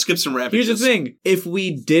thing. Maybe I'll skip some Ravages. Here's the thing. If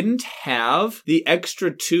we didn't have the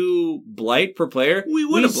extra 2 Blight per player... We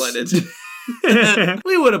would have blighted.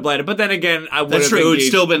 We would have blighted, but then again, I would have. That's true. It would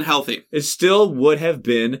still been healthy. It still would have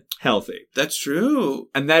been healthy. That's true.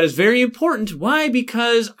 And that is very important. Why?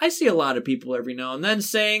 Because I see a lot of people every now and then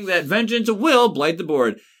saying that Vengeance will blight the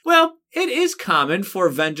board. Well, it is common for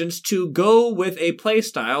Vengeance to go with a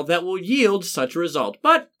playstyle that will yield such a result.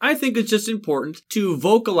 But I think it's just important to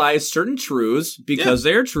vocalize certain truths, because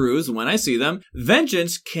they're truths when I see them.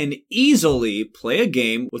 Vengeance can easily play a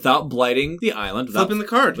game without blighting the island. Flipping the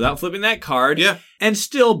card. Without flipping that card. Yeah. And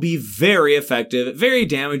still be very effective, very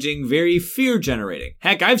damaging, very fear-generating.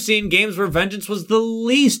 Heck, I've seen games where Vengeance was the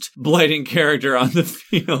least blighting character on the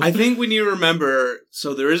field. I think when you remember,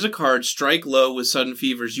 so there is a card, Strike Low with Sudden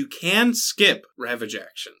Fevers. You can skip Ravage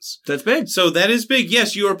actions. That's big. So that is big.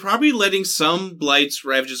 Yes, you are probably letting some Blights,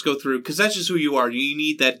 Ravages go through, because that's just who you are. You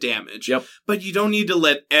need that damage. Yep. But you don't need to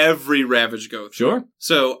let every Ravage go through. Sure.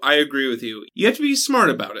 So I agree with you. You have to be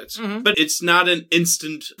smart about it. Mm-hmm. But it's not an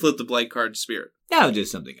instant flip the Blight card spirit. That was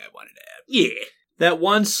just something I wanted to add. Yeah. That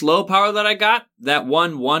one slow power that I got, that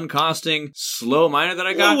one costing slow miner that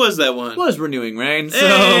I got. What was that one? Was Renewing Rain. So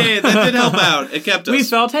hey, that did help out. It kept us. We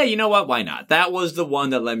felt, hey, you know what? Why not? That was the one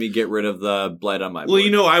that let me get rid of the Blight on my board. Well,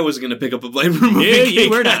 you know I was going to pick up a Blight removing. Yeah, you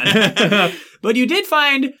were not. But you did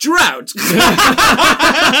find... Drought. Wait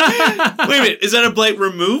a minute. Is that a Blight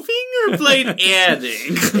removing or Blight adding?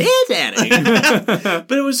 It's adding.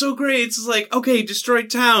 But it was so great. It's like, okay, destroy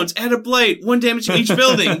towns, add a Blight, 1 damage to each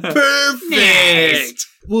building. Perfect. Nice.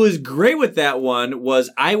 What was great with that one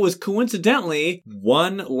was I was coincidentally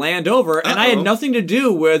 1 land over, and I had nothing to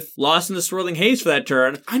do with Lost in the Swirling Haze for that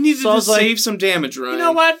turn. I needed to save some damage, Ryan. You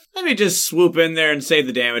know what? Let me just swoop in there and save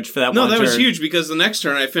the damage for that one turn. No, that was huge, because the next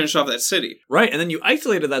turn I finished off that city. Right, and then you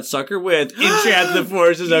isolated that sucker with Enchant the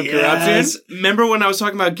Forces of Corruption. Remember when I was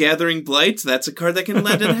talking about Gathering Blights? That's a card that can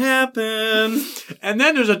let it happen. And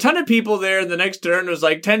then there's a ton of people there, and the next turn was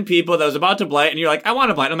like 10 people that was about to blight, and you're like, I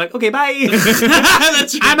want to blight. I'm like, okay, bye.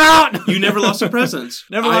 That's I'm out. You never lost a presence.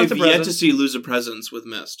 Never lost a presence. I've yet to see lose a presence with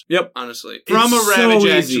Mist. Yep. Honestly. From a Ravage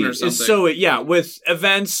action or something. It's so with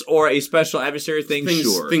events or a special adversary thing,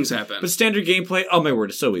 sure. Things happen. But standard gameplay, oh my word,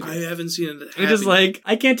 it's so easy. I haven't seen it happen. It's just like,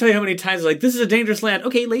 I can't tell you how many times like, this is a dangerous land.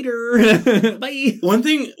 Okay, later. Bye. One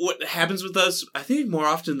thing, what happens with us, I think more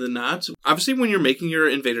often than not, obviously when you're making your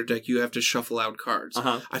Invader deck, you have to shuffle out cards.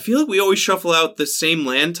 I feel like we always shuffle out the same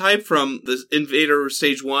land type from the Invader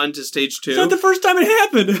stage 1 to stage 2. It's not the first time it happened.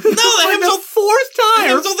 No, that happens the 4th time. It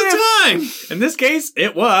happens all the time. In this case,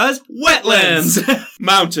 it was wetlands.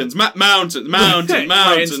 Mountains. Mountains.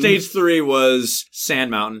 Right, and stage 3 was Sand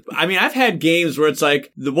Mountain. I mean, I've had games where it's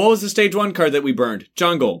like, what was the sage 1 card that we burned?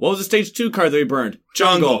 Jungle. What was the stage 2 card that we burned?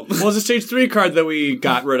 Jungle. What was the stage 3 card that we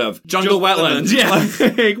got rid of? Jungle Wetlands. Yeah.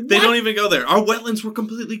 They don't even go there. Our wetlands were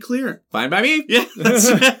completely clear. Fine by me. Yeah.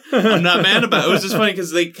 I'm not mad about it. It was just funny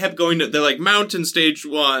because they kept going to, they're like, mountain stage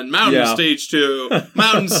 1, mountain stage 2,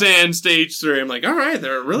 mountain sand stage 3. I'm like, all right,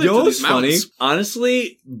 they're really to these mountains. Funny.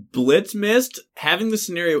 Honestly, Blitz Mist, having the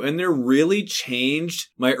scenario in there really changed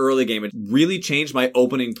my early game. It really changed my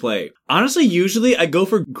opening play. Honestly, usually I go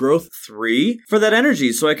for growth 3 for that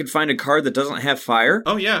energy so I could find a card that doesn't have fire.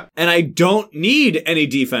 Oh, yeah. And I don't need any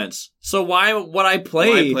defense. So why would I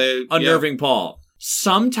play Unnerving Paw?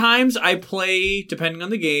 Sometimes I play, depending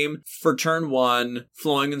on the game, for turn 1,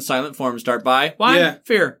 Flowing and Silent Form start by. Why? Yeah.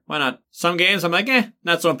 Fear. Why not? Some games I'm like,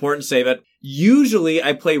 not so important, save it. Usually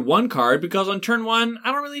I play 1 card because on turn 1,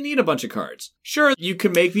 I don't really need a bunch of cards. Sure, you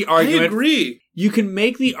can make the argument. I agree. You can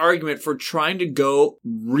make the argument for trying to go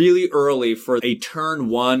really early for a turn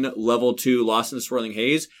 1, level 2 Lost in the Swirling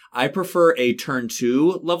Haze. I prefer a turn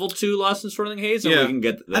 2, level 2 Lost in the Swirling Haze, and we can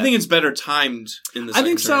get that. I think it's better timed in the second I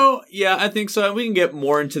think so. Yeah, I think so. We can get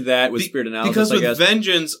more into that with Spirit Analysis, because with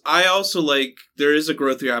Vengeance, I also like, there is a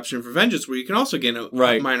growth 3 option for Vengeance where you can also gain a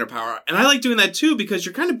minor power. And I like doing that too because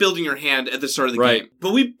you're kind of building your hand at the start of the game.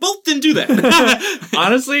 But we both didn't do that.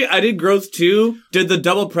 Honestly, I did growth 2, did the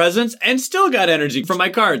double presence, and still got energy from my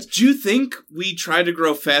cards. Do you think we tried to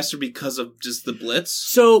grow faster because of just the Blitz?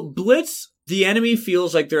 So Blitz, the enemy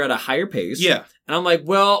feels like they're at a higher pace. Yeah. And I'm like,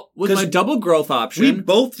 well, with my double growth option, we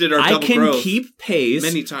both did our double growth. I can keep pace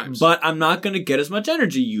many times, but I'm not going to get as much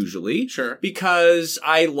energy usually. Sure. Because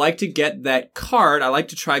I like to get that card. I like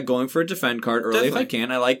to try going for a defend card early if I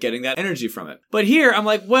can. I like getting that energy from it. But here, I'm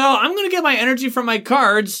like, well, I'm going to get my energy from my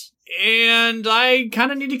cards, and I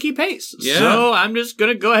kind of need to keep pace. Yeah. So I'm just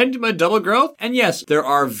going to go ahead and do my double growth. And yes, there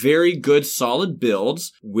are very good solid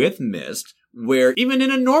builds with Mist, where even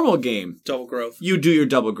in a normal game, double growth, you do your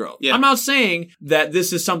double growth. Yeah. I'm not saying that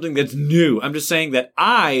this is something that's new. I'm just saying that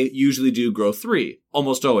I usually do growth 3.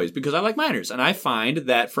 Almost always, because I like minors. And I find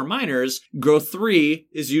that for minors, growth 3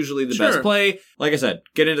 is usually the best play. Like I said,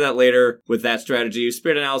 get into that later with that strategy.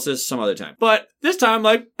 Spirit Analysis, some other time. But this time, I'm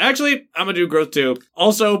like, actually, I'm going to do growth 2.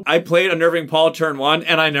 Also, I played Unnerving Paw turn 1,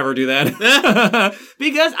 and I never do that.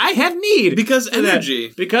 Because I have need. Because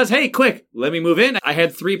energy. Because, hey, quick, let me move in. I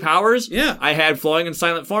had 3 powers. Yeah. I had Flowing and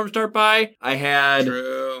Silent Form start by. I had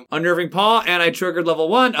Unnerving Paw, and I triggered level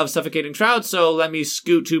 1 of Suffocating Shroud. So let me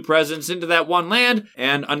scoot 2 presence into that 1 land.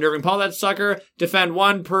 And Unnerving Paw, that sucker. Defend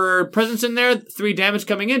 1 per presence in there. 3 damage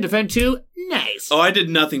coming in. Defend 2. Nice. Oh, I did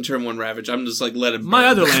nothing turn 1 Ravage. I'm just like, let it burn. My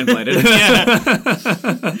other land bladed.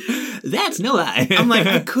 Yeah. That's no lie. I'm like,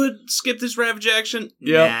 I could skip this Ravage action.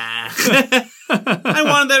 Yeah. Nah. I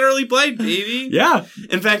wanted that early blade, baby. Yeah.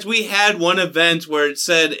 In fact, we had one event where it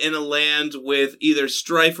said in a land with either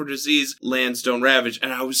strife or disease, lands don't ravage.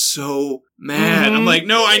 And I was so mad. I'm like,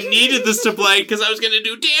 no, I needed this to play because I was going to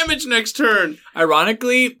do damage next turn.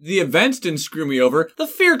 Ironically, the events didn't screw me over. The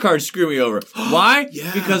fear cards screw me over. Why?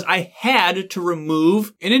 Yeah. Because I had to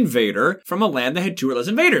remove an invader from a land that had 2 or less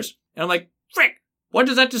invaders. And I'm like, frick. What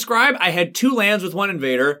does that describe? I had 2 lands with 1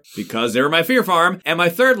 invader because they were my fear farm, and my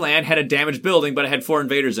 3rd land had a damaged building, but it had 4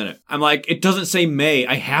 invaders in it. I'm like, it doesn't say May.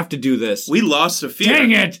 I have to do this. We lost a fear.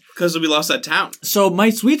 Dang it! Because we lost that town. So my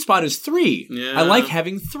sweet spot is 3. Yeah. I like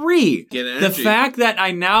having 3. Get energy. The fact that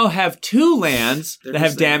I now have 2 lands that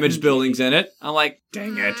have damaged buildings in it, I'm like,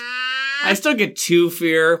 dang it. I still get 2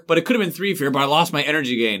 fear, but it could have been 3 fear, but I lost my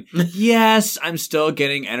energy gain. Yes, I'm still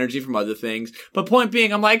getting energy from other things. But point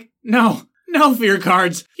being, I'm like, no fear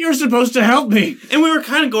cards. You're supposed to help me. And we were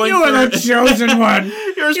kind of going You were the chosen one.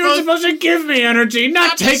 You're supposed to give me energy,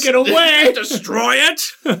 not take it away. Destroy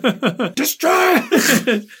it. Destroy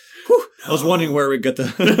it. I was wondering where we get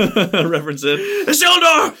the reference in.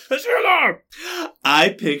 Isildur! I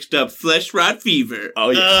picked up Flesh Rot Fever. Oh,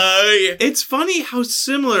 yeah. It's funny how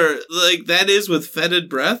similar like that is with Fetid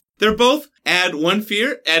Breath. They're both add 1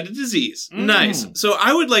 fear, add a disease. Nice. So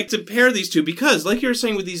I would like to pair these 2 because, like you were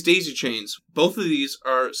saying with these daisy chains, both of these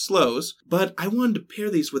are slows, but I wanted to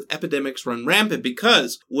pair these with Epidemics Run Rampant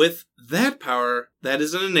because with that power, that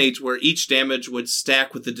is an innate where each damage would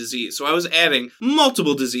stack with the disease. So I was adding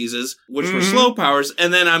multiple diseases, which were slow powers,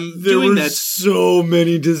 and then I'm doing that. So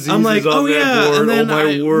many diseases. I'm like, on that board. And then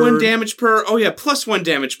my word. 1 damage per, plus 1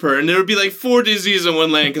 damage per, and there would be like 4 diseases in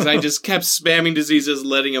 1 land because I just kept spamming diseases,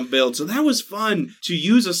 letting them build. So that was fun to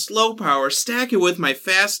use a slow power, stack it with my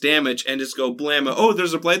fast damage, and just go blam. Oh,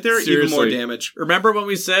 there's a blight there? Seriously. Even more damage. Remember when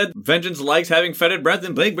we said Vengeance likes having Fetid Breath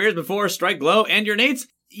and Plague Bears before Strike Glow and your nates?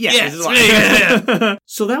 Yes. Yeah.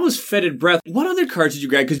 So that was Fetid Breath. What other cards did you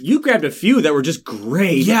grab? Because you grabbed a few that were just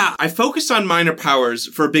great. Yeah, I focused on minor powers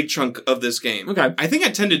for a big chunk of this game. Okay. I think I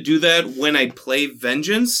tend to do that when I play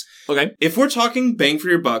Vengeance. Okay. If we're talking bang for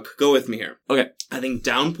your buck, go with me here. Okay. I think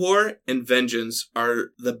Downpour and Vengeance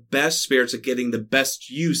are the best spirits at getting the best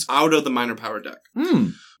use out of the minor power deck.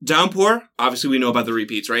 Downpour, obviously we know about the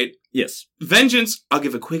repeats, right? Yes. Vengeance, I'll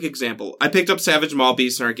give a quick example. I picked up Savage Maul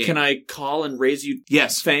Beast in our game. Can I call and raise you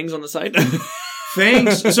fangs on the side?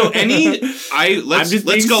 Fangs. So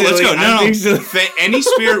let's go. No. Any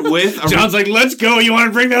spirit with John's like, let's go. You want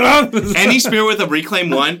to bring that up? Any spirit with a Reclaim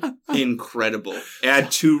 1, incredible. Add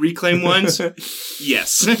 2 Reclaim 1s,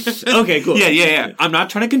 yes. Okay, cool. Yeah. I'm not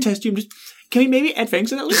trying to contest you. I'm just... Can we maybe add fangs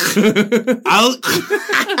to that list?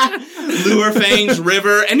 Lure, Fangs,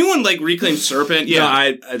 River, anyone like Reclaim Serpent.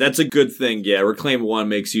 Yeah. No, that's a good thing. Yeah, Reclaim 1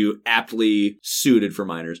 makes you aptly suited for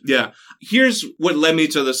minors. Yeah. Here's what led me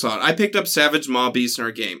to this thought. I picked up Savage Maw Beast in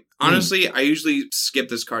our game. Honestly, I usually skip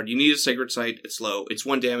this card. You need a Sacred Sight. It's low. It's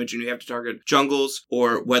 1 damage, and you have to target jungles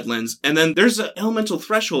or wetlands. And then there's an elemental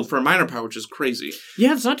threshold for a minor power, which is crazy.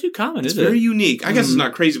 Yeah, it's not too common, is it? It's very unique. I guess it's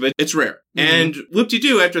not crazy, but it's rare. And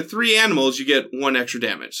whoop-de-doo, after 3 animals, you get 1 extra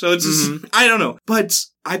damage. So it's just, I don't know. But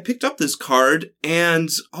I picked up this card, and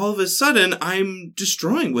all of a sudden, I'm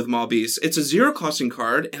destroying with Maw Beast. It's a 0-costing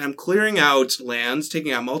card, and I'm clearing out lands,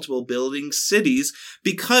 taking out multiple buildings, cities,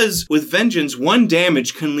 because with Vengeance, 1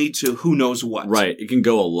 damage can lead to who knows what. Right. It can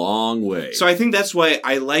go a long way. So I think that's why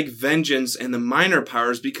I like Vengeance and the minor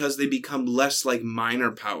powers, because they become less like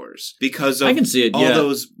minor powers. Because of I can see it, all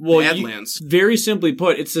those Badlands. Very simply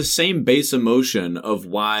put, it's the same base emotion of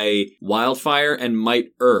why Wildfire and Might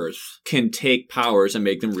Earth can take powers and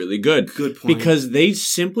make them really good. Good point. Because they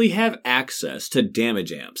simply have access to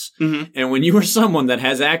damage amps. And when you are someone that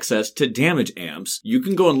has access to damage amps, you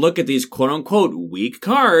can go and look at these quote-unquote weak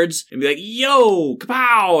cards and be like, yo,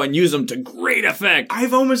 kapow, and use them to great effect.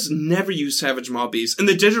 I've almost never used Savage Maw Beast. In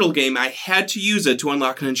the digital game, I had to use it to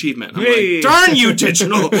unlock an achievement. I'm like, darn you,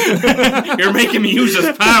 digital! You're making me use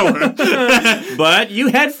this power. But you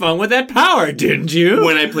had fun with that power, didn't you?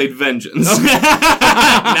 When I played Vengeance.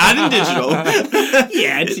 Not in digital.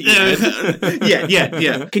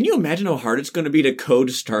 Yeah. Can you imagine how hard it's going to be to code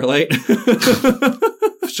Starlight?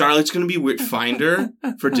 Starlight's going to be weird. Finder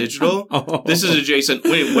for digital. This is adjacent.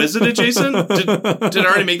 Wait, was it adjacent? Did I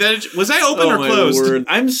already make that? Was I open or closed? Word.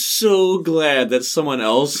 I'm so glad that someone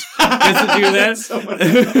else gets to do that.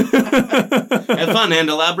 Have fun,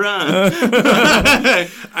 Andelabra.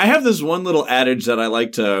 I have this one little adage that I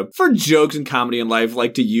like to, for jokes and comedy in life,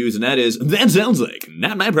 like to use, and that is, that sounds like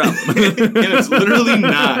not my problem. And it's literally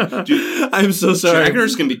not. Dude, I'm so sorry.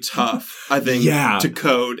 Trackers can be tough, I think, to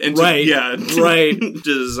code and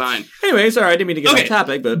to design. Anyway, sorry, I didn't mean to get off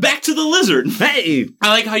topic, but back to the lizard. Hey! I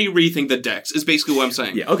like how you rethink the decks, is basically what I'm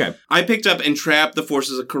saying. Yeah, okay. I picked up Entrap the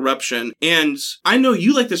Forces of Corruption, and I know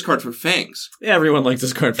you like this card for Fangs. Everyone likes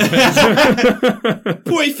this card for Fangs.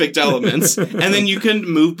 Perfect elements. And then you can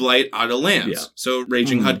move Blight out of lands. Yeah. So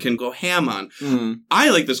Raging Hut can go ham on. I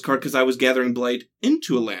like this card because I was gathering Blight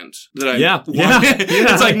into a land that I wanted.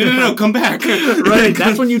 It's like, no, come back. Right,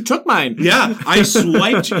 that's when you took mine. Yeah, I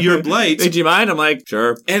swiped your Blight. Did you mind? I'm like,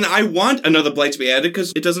 sure. And I want another Blight to be added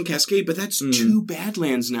because it doesn't cascade, but that's 2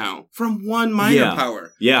 Badlands now from 1 minor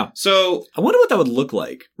power. Yeah. So I wonder what that would look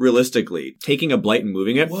like, realistically. Taking a Blight and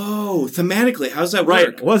moving it. Whoa, thematically, how's that work?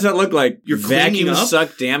 Right, what does that look like? You're vacuum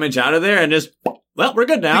suck damage out of there and just... Well, we're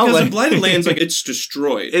good now. Because Blighted Land's like, it's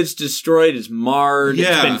destroyed. It's destroyed, it's marred,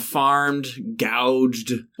 it's been farmed,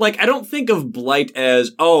 gouged. Like, I don't think of Blight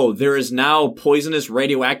as, there is now poisonous,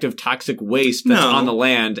 radioactive, toxic waste that's on the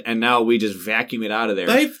land, and now we just vacuum it out of there.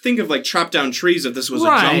 I think of, like, chop down trees if this was a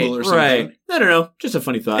jungle or something. Right. I don't know. Just a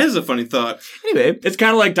funny thought. It is a funny thought. Anyway, it's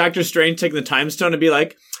kind of like Doctor Strange taking the Time Stone and be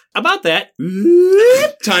like, about that.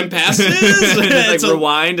 Time passes. It's like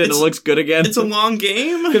rewind and it looks good again. It's a long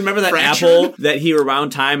game. Remember that apple that he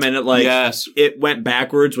rewound time and it it went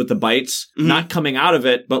backwards with the bites, not coming out of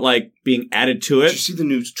it, but like being added to it. Did you see the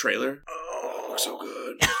new trailer? Oh, looks so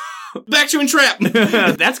good. Back to Entrap.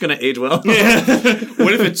 That's gonna age well. Yeah.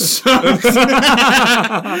 What if it sucks?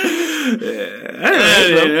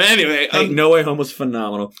 Anyway, No Way Home was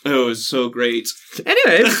phenomenal. It was so great.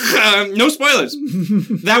 Anyway, no spoilers.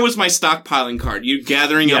 That was my stockpiling card. You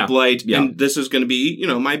gathering up Blight, and this is going to be,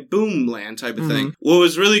 my boom land type of thing. What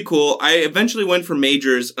was really cool, I eventually went for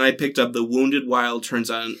majors, and I picked up the Wounded Wild turns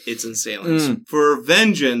on its assailants. For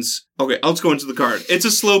Vengeance, okay, let's go into the card. It's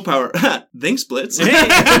a slow power. Thanks, Blitz. Hey.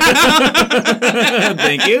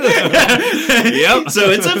 Thank you. Yep. So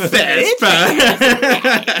it's a fast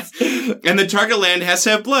power. And the target land has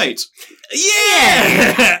to have blights.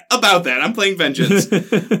 Yeah! About that. I'm playing Vengeance.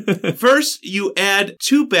 First, you add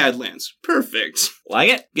 2 bad lands. Perfect. Like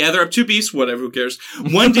it? Gather up 2 beasts, whatever, who cares.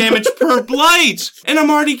 1 damage per blight! And I'm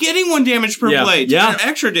already getting 1 damage per blight. Yeah.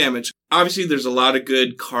 Extra damage. Obviously, there's a lot of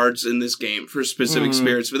good cards in this game for specific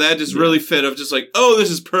spirits, but that just really fit of just like, oh, this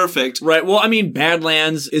is perfect. Right. Well, I mean,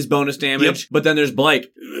 Badlands is bonus damage, but then there's Blight.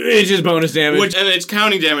 It's just bonus damage. And it's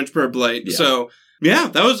counting damage per blight. Yeah. So, yeah,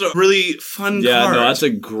 that was a really fun card. Yeah, no, that's a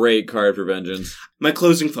great card for Vengeance. My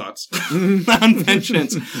closing thoughts on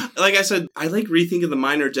Vengeance. Like I said, I like rethinking the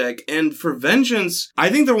minor deck, and for Vengeance,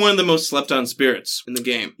 I think they're one of the most slept-on spirits in the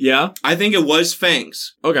game. Yeah? I think it was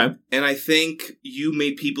Fangs. Okay. And I think you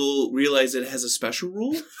made people realize it has a special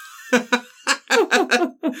rule.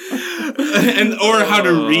 Or how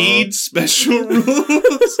to read special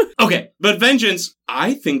rules. Okay, but Vengeance,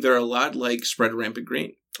 I think they're a lot like Spread Rampant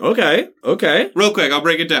Green. Okay. Real quick, I'll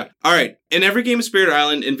break it down. All right. In every game of Spirit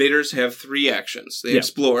Island, invaders have 3 actions. They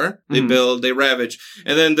explore, they build, they ravage.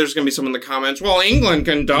 And then there's going to be someone in the comments, well, England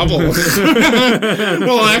can double. Well,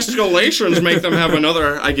 escalations make them have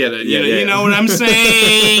another. I get it. You know what I'm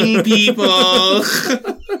saying, people?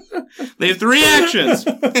 They have 3 actions.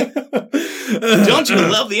 Don't you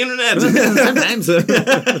love the internet? Sometimes.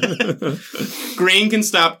 Green can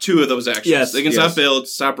stop 2 of those actions. Yes. They can stop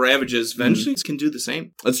builds, stop ravages. Vengeance can do the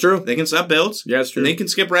same. That's true. They can stop builds. Yeah, that's true. And they can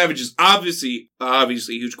skip ravages. Obviously,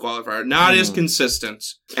 huge qualifier. Not as consistent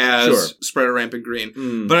as Spread a Rampant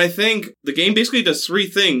Green. But I think the game basically does 3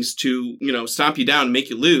 things to, stomp you down and make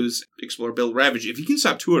you lose. Explore, build, ravage. If you can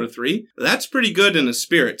stop 2 out of 3, that's pretty good in a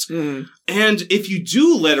spirit. And if you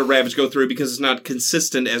do let a ravage go through because it's not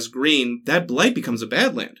consistent as green, that blight becomes a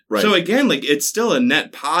bad land. Right. So again, it's still a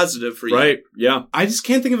net positive for you. Right, yeah. I just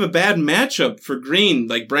can't think of a bad matchup for green,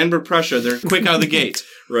 like Brandenburg Prussia. They're quick out of the gate.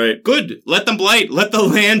 Right. Good. Let them blight. Let the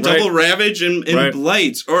land double ravage and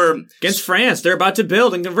blight. Or against France, they're about to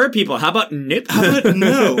build and convert people. How about nope? How about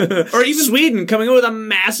no? Or even Sweden coming in with a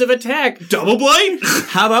massive attack. Double blight?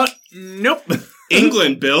 How about nope?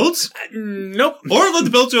 England builds? Nope. Or let the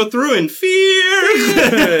builds go through in fear.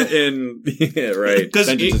 Right.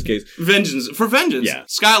 Vengeance's case. For Vengeance. Yeah.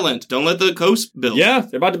 Scotland, don't let the coast build. Yeah,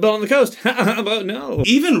 they're about to build on the coast. How about no?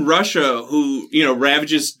 Even Russia, who,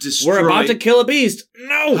 ravages, destroy. We're about to kill a beast.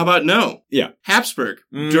 No. How about no? Yeah. Habsburg.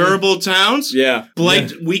 Durable towns. Yeah.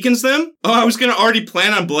 Blight weakens them. Oh, I was going to already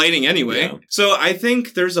plan on blighting anyway. Yeah. So I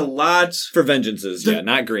think there's a lot. For Vengeances,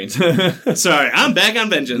 not Greens. Sorry, I'm back on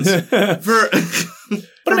Vengeance.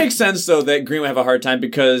 But it makes sense, though, that green would have a hard time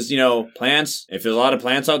because, plants, if there's a lot of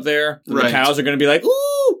plants out there, the cows are going to be like,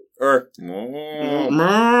 ooh, or,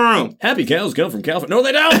 happy cows come from California. No,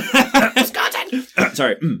 they don't. Wisconsin.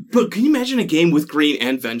 Sorry. But can you imagine a game with green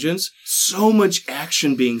and Vengeance? So much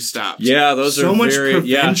action being stopped. Yeah, those are so much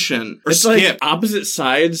prevention. Or it's skip. Like opposite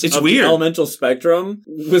sides of weird. The elemental spectrum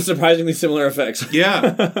with surprisingly similar effects.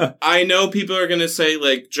 Yeah. I know people are going to say,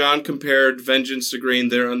 John compared Vengeance to green.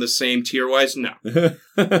 They're on the same tier-wise. No.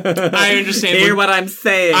 I understand. Hear what I'm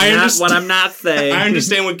saying, not what I'm not saying. I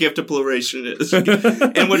understand what gift deploration is. And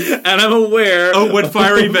I'm aware of what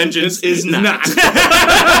Fiery Vengeance is not.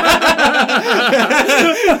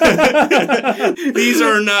 These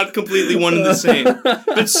are not completely one and the same.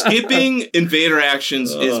 But skipping invader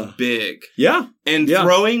actions is big. Yeah. And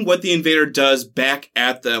throwing what the invader does back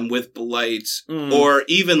at them with blight, or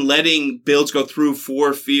even letting builds go through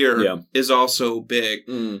for fear is also big.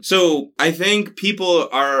 So I think people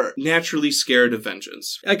are naturally scared of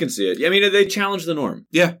Vengeance. I can see it. I mean, they challenge the norm.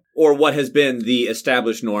 Yeah. Or what has been the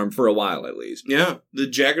established norm for a while, at least. Yeah. The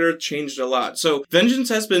Jagged Earth changed a lot. So Vengeance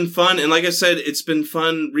has been fun. And like I said, it's been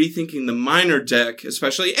fun rethinking the minor deck,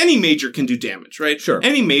 especially. Any major can do damage, right? Sure.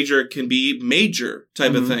 Any major can be major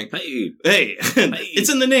type of thing. Hey. It's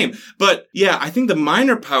in the name. But yeah, I think the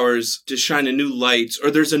minor powers just shine a new light,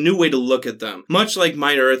 or there's a new way to look at them. Much like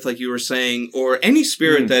Minor Earth, like you were saying, or any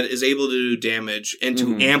spirit that is able to do damage and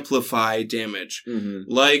to amplify damage.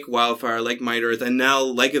 Like Wildfire, like Minor Earth, and now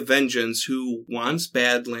like a Vengeance who wants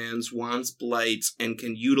Badlands, wants Blights, and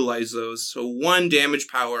can utilize those. So 1 damage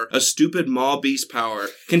power, a stupid Maul Beast power,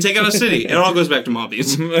 can take out a city. It all goes back to Maul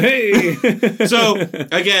Beast. Hey! So,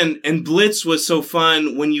 again, and Blitz was so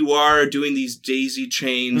fun when you are doing these daisy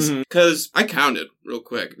chains, because I counted real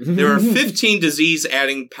quick. There are 15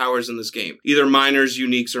 disease-adding powers in this game. Either minors,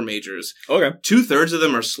 uniques, or majors. Okay. 2/3 of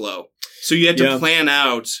them are slow. So you have to plan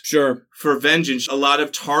out. Sure. For Vengeance, a lot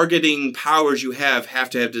of targeting powers you have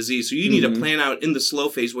to have disease. So you need to plan out in the slow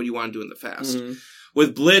phase what you want to do in the fast.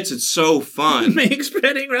 With Blitz, it's so fun. Make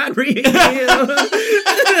spreading rod real.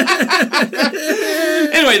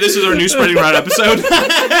 Anyway, this is our new Spreading Rod episode.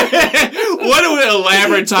 What an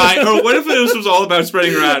elaborate tie. Or what if this was all about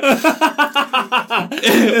spreading around?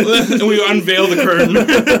 And we unveil the curtain.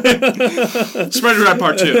 Spread around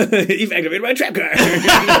part 2. You've activated my trap card.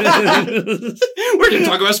 We're going to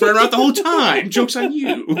talk about spread around the whole time. Joke's on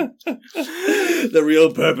you. The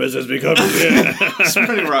real purpose has become clear.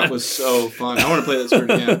 Spreading around was so fun. I want to play that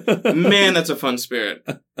spirit again. Man, that's a fun spirit.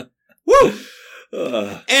 Woo!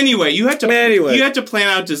 Anyway, you had to plan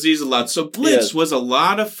out disease a lot. So Blitz was a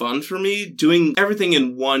lot of fun for me, doing everything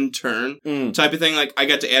in one turn type of thing. Like, I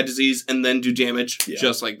got to add disease and then do damage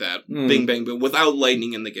just like that. Bing, bang, boom, without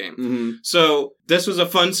lightning in the game. So this was a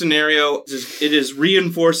fun scenario. It is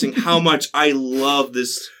reinforcing how much I love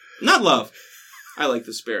this. Not love. I like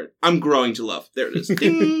the spirit. I'm growing to love. There it is.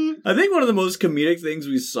 Ding. I think one of the most comedic things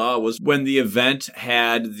we saw was when the event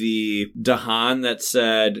had the Dahan that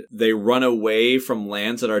said they run away from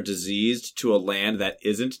lands that are diseased to a land that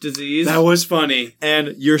isn't diseased. That was funny.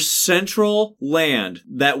 And your central land,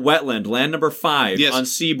 that wetland, land number 5 on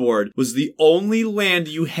Seaboard, was the only land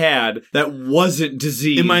you had that wasn't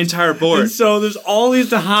diseased. In my entire board. And so there's all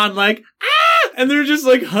these Dahan like, and they're just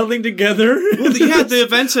like huddling together. Well, yeah, the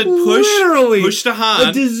events had pushed Dahan.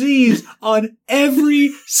 A disease on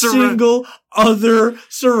every single other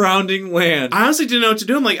surrounding land. I honestly didn't know what to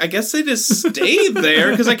do. I'm like, I guess they just stayed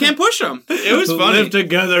there because I can't push them. It was funny. Live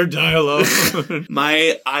together, die alone.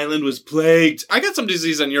 My island was plagued. I got some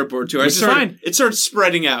disease on your board too. Which is fine. It started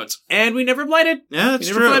spreading out. And we never blighted. Yeah, that's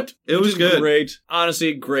true. Flipped, it was good. Great.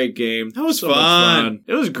 Honestly, great game. That was so fun.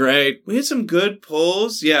 It was great. We had some good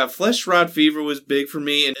pulls. Yeah, Flesh Rot Fever was big for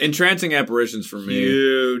me. And Entrancing Apparitions for me.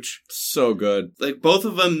 Huge. So good. Like, both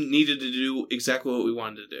of them needed to do exactly what we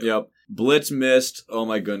wanted to do. Yep. Blitz Mist, oh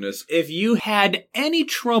my goodness. If you had any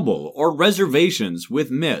trouble or reservations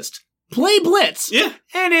with Mist, play Blitz. Yeah.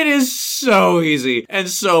 And it is so easy and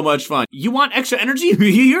so much fun. You want extra energy?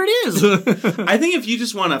 Here it is. I think if you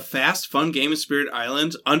just want a fast, fun game of Spirit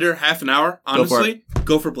Island under half an hour, honestly,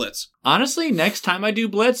 go for Blitz. Honestly, next time I do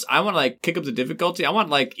Blitz, I want to like kick up the difficulty. I want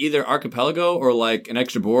like either Archipelago or like an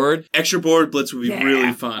extra board. Extra board Blitz would be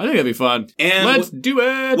really fun. I think that'd be fun. And let's do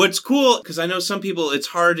it. What's cool, because I know some people, it's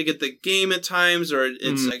hard to get the game at times or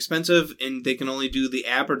it's expensive and they can only do the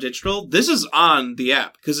app or digital. This is on the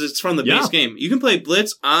app because it's from the base game. You can play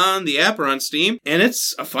Blitz on the app or on Steam and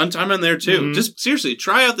it's a fun time on there too. Just seriously,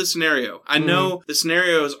 try out the scenario. I know the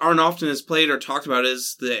scenarios aren't often as played or talked about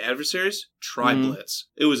as the adversaries. Try Blitz.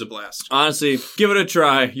 It was a blast. Honestly, give it a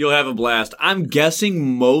try. You'll have a blast. I'm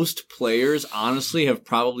guessing most players, honestly, have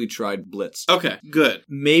probably tried Blitz. Okay, good.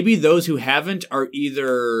 Maybe those who haven't are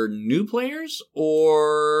either new players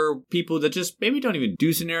or people that just maybe don't even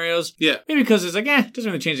do scenarios. Yeah. Maybe because it's like, it doesn't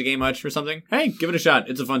really change the game much or something. Hey, give it a shot.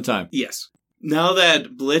 It's a fun time. Yes. Now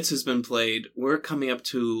that Blitz has been played, we're coming up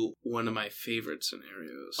to one of my favorite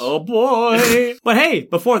scenarios. Oh boy. But hey,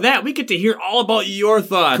 before that, we get to hear all about your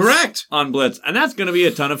thoughts. Correct. On Blitz. And that's going to be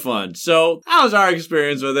a ton of fun. So, how was our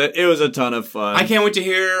experience with it? It was a ton of fun. I can't wait to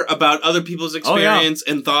hear about other people's experience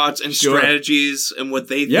and thoughts and strategies and what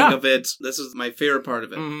they think of it. This is my favorite part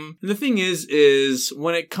of it. And the thing is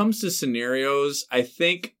when it comes to scenarios,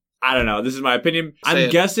 I don't know. This is my opinion.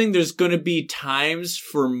 I'm guessing there's going to be times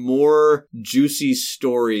for more juicy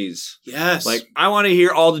stories. Yes. Like, I want to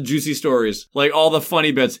hear all the juicy stories. Like, all the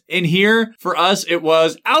funny bits. In here, for us, it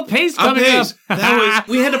was Outpace coming up.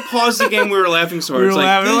 We had to pause the game. We were laughing so hard. We were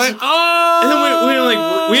laughing. Like, oh! And then we were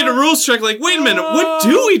like, we had a rules check. Like, wait a minute. What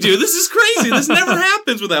do we do? This is crazy. This never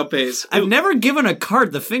happens with Outpace. I've never given a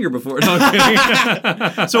card the finger before. No,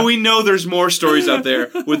 kidding. So we know there's more stories out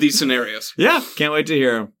there with these scenarios. Yeah. Can't wait to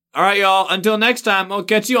hear them. All right, y'all. Until next time, we'll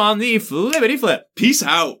catch you on the Flippity Flip. Peace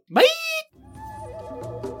out. Bye.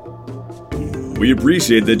 We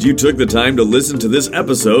appreciate that you took the time to listen to this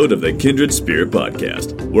episode of the Kindred Spirit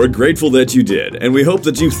Podcast. We're grateful that you did, and we hope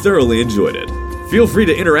that you thoroughly enjoyed it. Feel free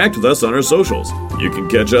to interact with us on our socials. You can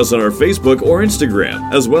catch us on our Facebook or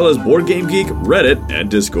Instagram, as well as Board Game Geek, Reddit,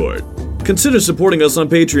 and Discord. Consider supporting us on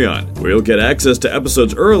Patreon, where you'll get access to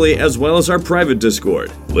episodes early as well as our private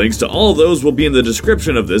Discord. Links to all of those will be in the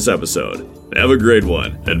description of this episode. Have a great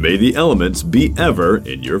one, and may the elements be ever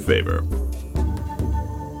in your favor.